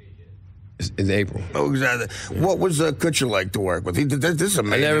 It's April. Oh, exactly. What was Kutcher like to work with? This is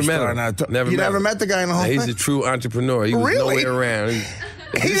amazing. I never met him. You never met the guy in the whole thing? He's a true entrepreneur. He was Really? nowhere around.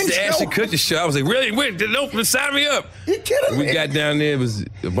 This is the Ashton Kutcher show. I was like, really? Wait, sign me up. You kidding me? We got down there. It was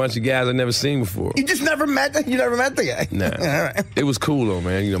a bunch of guys I'd never seen before. You just never met the guy? Nah. All right. It was cool though,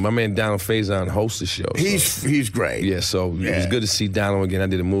 man. You know, my man Donald Faison hosts the show. He's great. Yeah, so it was good to see Donald again. I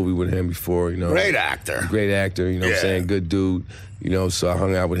did a movie with him before, you know. Great actor. Great actor, you know what I'm saying? Good dude. You know, so I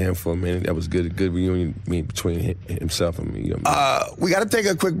hung out with him for a minute. That was good reunion between himself and me. You know we got to take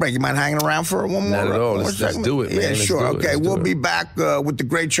a quick break. You mind hanging around for one more? Not at all. Let's do it, man. Yeah, Let's sure. do it. Okay, Let's we'll do be it. back with the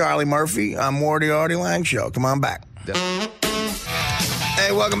great Charlie Murphy on more of the Artie Lang Show. Come on back.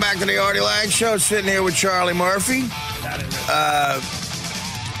 Hey, welcome back to the Artie Lang Show. Sitting here with Charlie Murphy.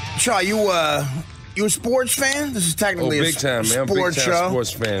 Charlie, you a sports fan? This is technically big time, man. I'm a sports big time show.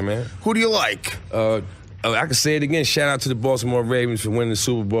 sports fan, man. Who do you like? I can say it again. Shout out to the Baltimore Ravens for winning the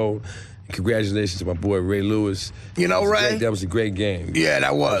Super Bowl. Congratulations to my boy Ray Lewis. You know Ray? That was a great game. Yeah,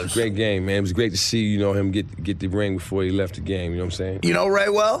 that was. A great game, man. It was great to see, you know, him get the ring before he left the game. You know what I'm saying? You know Ray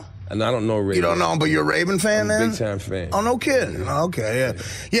well? And I don't know Ray. You don't know him, but you're a Raven fan then? Big time fan. Oh, no kidding. Okay, yeah.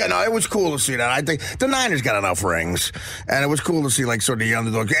 Yeah, no, it was cool to see that. I think the Niners got enough rings, and it was cool to see, like, sort of the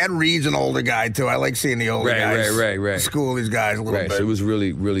underdog. Ed Reed's an older guy, too. I like seeing the older guys. Right. School these guys a little bit. So it was really,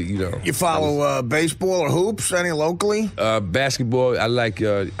 you know. You follow baseball or hoops, any locally? Basketball, I like,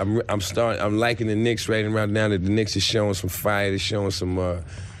 I'm liking the Knicks right around now that the Knicks is showing some fire. They're showing some,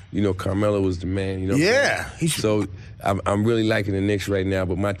 you know, Carmelo was the man, you know. Yeah. So I'm really liking the Knicks right now,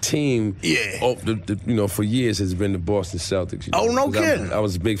 but my team, you know, for years has been the Boston Celtics. You know? Oh, no kidding. I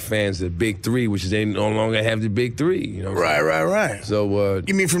was big fans of the Big Three, which they no longer have the Big Three. You know. Right. So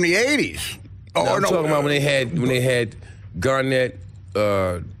you mean from the '80s? No, I'm talking about when they had Garnett.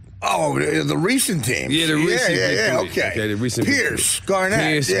 The recent team. Yeah, the recent. Yeah, okay. The recent. Pierce,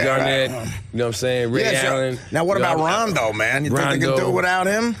 Garnett. Garnett. Right. You know what I'm saying? Ray Allen. Now, what about Rondo, man? You think they can do it without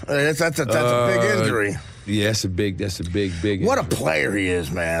him? That's a big injury. Yeah, that's a big What a player he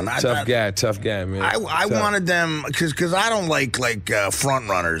is, man. Tough guy, man. I wanted them, because I don't like front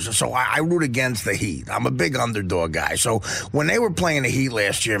runners, so I root against the Heat. I'm a big underdog guy. So when they were playing the Heat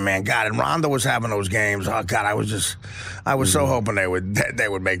last year, man, God, and Rondo was having those games, oh, God, I was so hoping they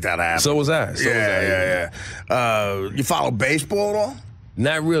would make that happen. So was I. Yeah. You follow baseball at all?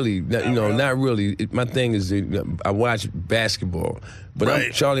 Not really. Not really. My thing is, I watch basketball,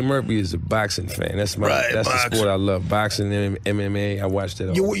 but Charlie Murphy is a boxing fan. That's the sport I love. Boxing and MMA. I watch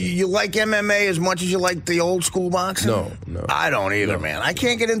that. You like MMA as much as you like the old school boxing? No. I don't either, man. I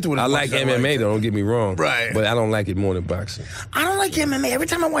can't get into it. I like MMA though. Don't get me wrong. Right. But I don't like it more than boxing. I don't like MMA. Every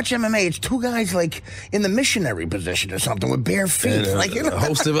time I watch MMA, it's two guys like in the missionary position or something with bare feet, a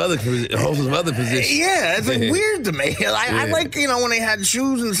host of other positions. Yeah, it's like weird to me. I like when they had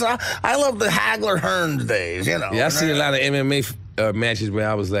shoes and stuff. I love the Hagler Hearns days. You know. Yeah, I seen a lot of MMA matches where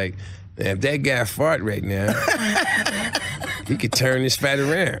I was like, If that guy fart right now, he could turn this fight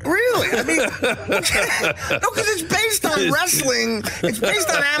around. Really? I mean, no, because it's based on wrestling. It's based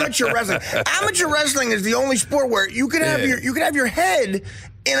on amateur wrestling. Amateur wrestling is the only sport where you could have your head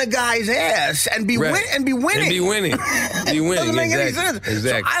in a guy's ass and be winning. And be winning. Be winning. Doesn't make any sense.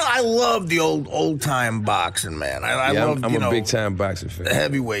 Exactly. So I love the old time boxing, man. I love. I'm a big time boxing fan.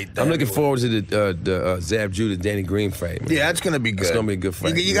 Heavyweight. I'm looking forward to the Zab Judah Danny Green fight. Man. Yeah, it's gonna be good. It's gonna be a good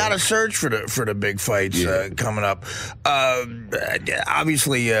fight. You got to search for the big fights coming up.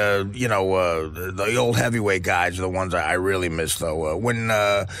 Obviously, the old heavyweight guys are the ones I really miss, though. When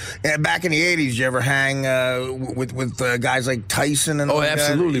back in the '80s, did you ever hang with guys like Tyson and? Oh,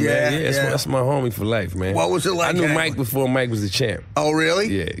 absolutely, man. Yeah, that's my homie for life, man. What was it like? I knew Mike before Mike was the champ. Oh, really?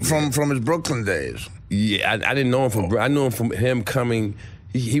 Yeah. From his Brooklyn days. Yeah, I didn't know him from. I knew him from him coming.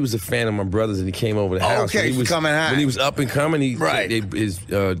 He was a fan of my brother's, and he came over the house. Okay, he was coming out. When he was up and coming, his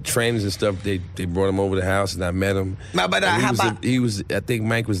trainers and stuff. They brought him over the house, and I met him. Now, but how about he was? I think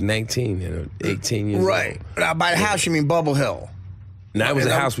Mike was 19, 18 years old. Right. Now, by the house, you mean Bubble Hill? No, it was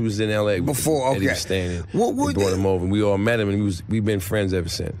the house we was in L.A. before. Okay, he was staying in. We brought him over, and we all met him, and we've been friends ever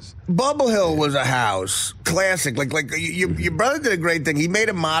since. Bubble Hill was a house classic. Like your brother did a great thing. He made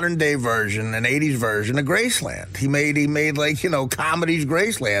a modern day version, an '80s version of Graceland. He made like comedies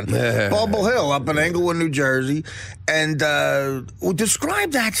Graceland. Bubble Hill up in Englewood, New Jersey, and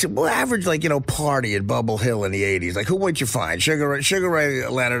describe that. We'll average party at Bubble Hill in the '80s. Like who would you find? Sugar Ray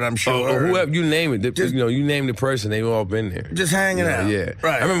Leonard, I'm sure. Or whoever you name it. You name the person. They've all been there. Just hanging out. Yeah,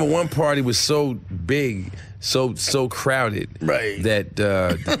 right. I remember one party was so big, so crowded, right, that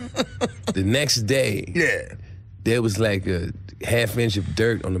the next day, there was like a half-inch of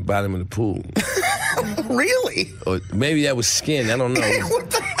dirt on the bottom of the pool. Really? Or maybe that was skin. I don't know.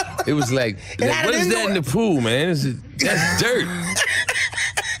 What the hell? It was like what is that in the pool, man? That's dirt.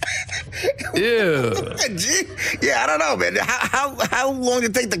 Yeah. Yeah, I don't know, man. How long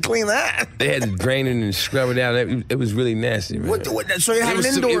did it take to clean that? They had to drain it and scrub it out. It was really nasty, man. So you had an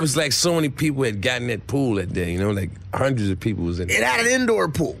indoor... It was like so many people had gotten that pool that day, like hundreds of people was in it. It had an indoor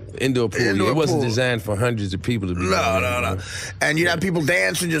pool. Indoor pool. It wasn't designed for hundreds of people to be No. And you'd have people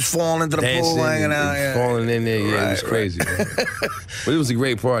dancing, just falling into the pool, hanging out. And falling in there. Yeah, it was crazy, man. But it was a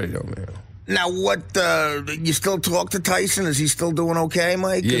great party, though, man. Now, you still talk to Tyson? Is he still doing okay,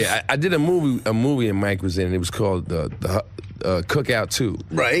 Mike? Yeah, I did a movie and Mike was in, and it was called the Cookout 2.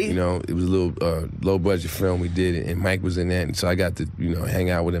 Right. It was a little low-budget film we did, and Mike was in that, and so I got to, hang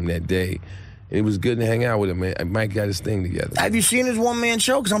out with him that day. And it was good to hang out with him, man. Mike got his thing together. Have you seen his one-man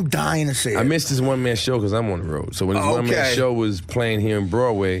show? Because I'm dying to see it. I missed his one-man show because I'm on the road. So when his one-man show was playing here in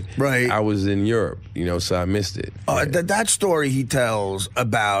Broadway, I was in Europe, so I missed it. That story he tells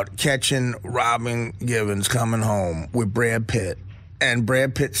about catching Robin Givens coming home with Brad Pitt, and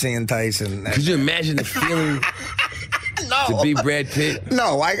Brad Pitt seeing Tyson. Could you imagine the feeling to be Brad Pitt?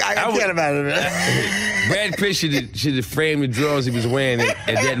 No, I can't imagine it. Brad Pitt should have framed the drawers he was wearing at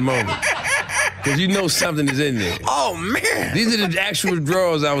that moment. Because something is in there. Oh, man. These are the actual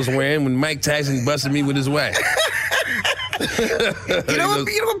drawers I was wearing when Mike Tyson busted me with his wife. You know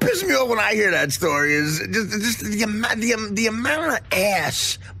what pisses me off when I hear that story is just the amount of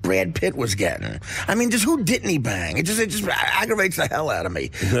ass Brad Pitt was getting. I mean, just who didn't he bang? It just aggravates the hell out of me.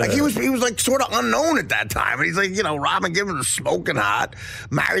 Like he was like sort of unknown at that time, and he's like, Robin Givens was smoking hot,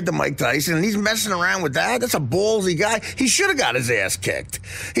 married to Mike Tyson, and he's messing around with that. That's a ballsy guy. He should have got his ass kicked.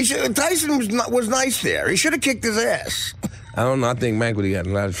 Tyson was nice there. He should have kicked his ass. I don't know. I think Mike would have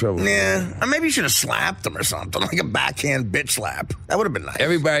gotten in a lot of trouble. Yeah. Or maybe you should have slapped him or something, like a backhand bitch slap. That would have been nice.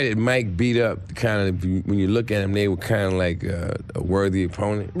 Everybody that Mike beat up, kind of, when you look at them, they were kind of like a worthy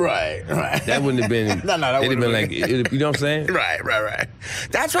opponent. Right. That wouldn't have been. No, that would have been like, you know what I'm saying? Right.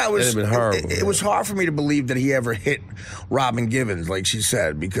 That's why it was. That would have been horrible. It was hard for me to believe that he ever hit Robin Givens, like she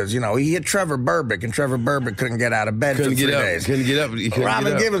said, because he hit Trevor Burbick, and Trevor Burbick couldn't get out of bed for 3 days. Couldn't get up.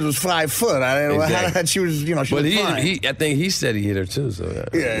 Robin Givens was 5 foot. I don't know how she was. She was fine. I think he said he hit her too. So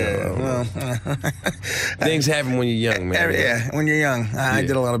things happen when you're young, man. Yeah, when you're young. I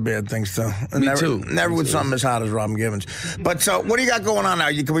did a lot of bad things too. Me too. Never with something as hot as Robin Givens. But so, what do you got going on now?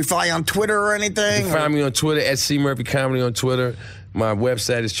 Can we follow you on Twitter or anything? You can find me on Twitter at C Murphy Comedy on Twitter. My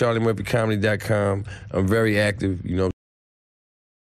website is charliemurphycomedy.com. I'm very active.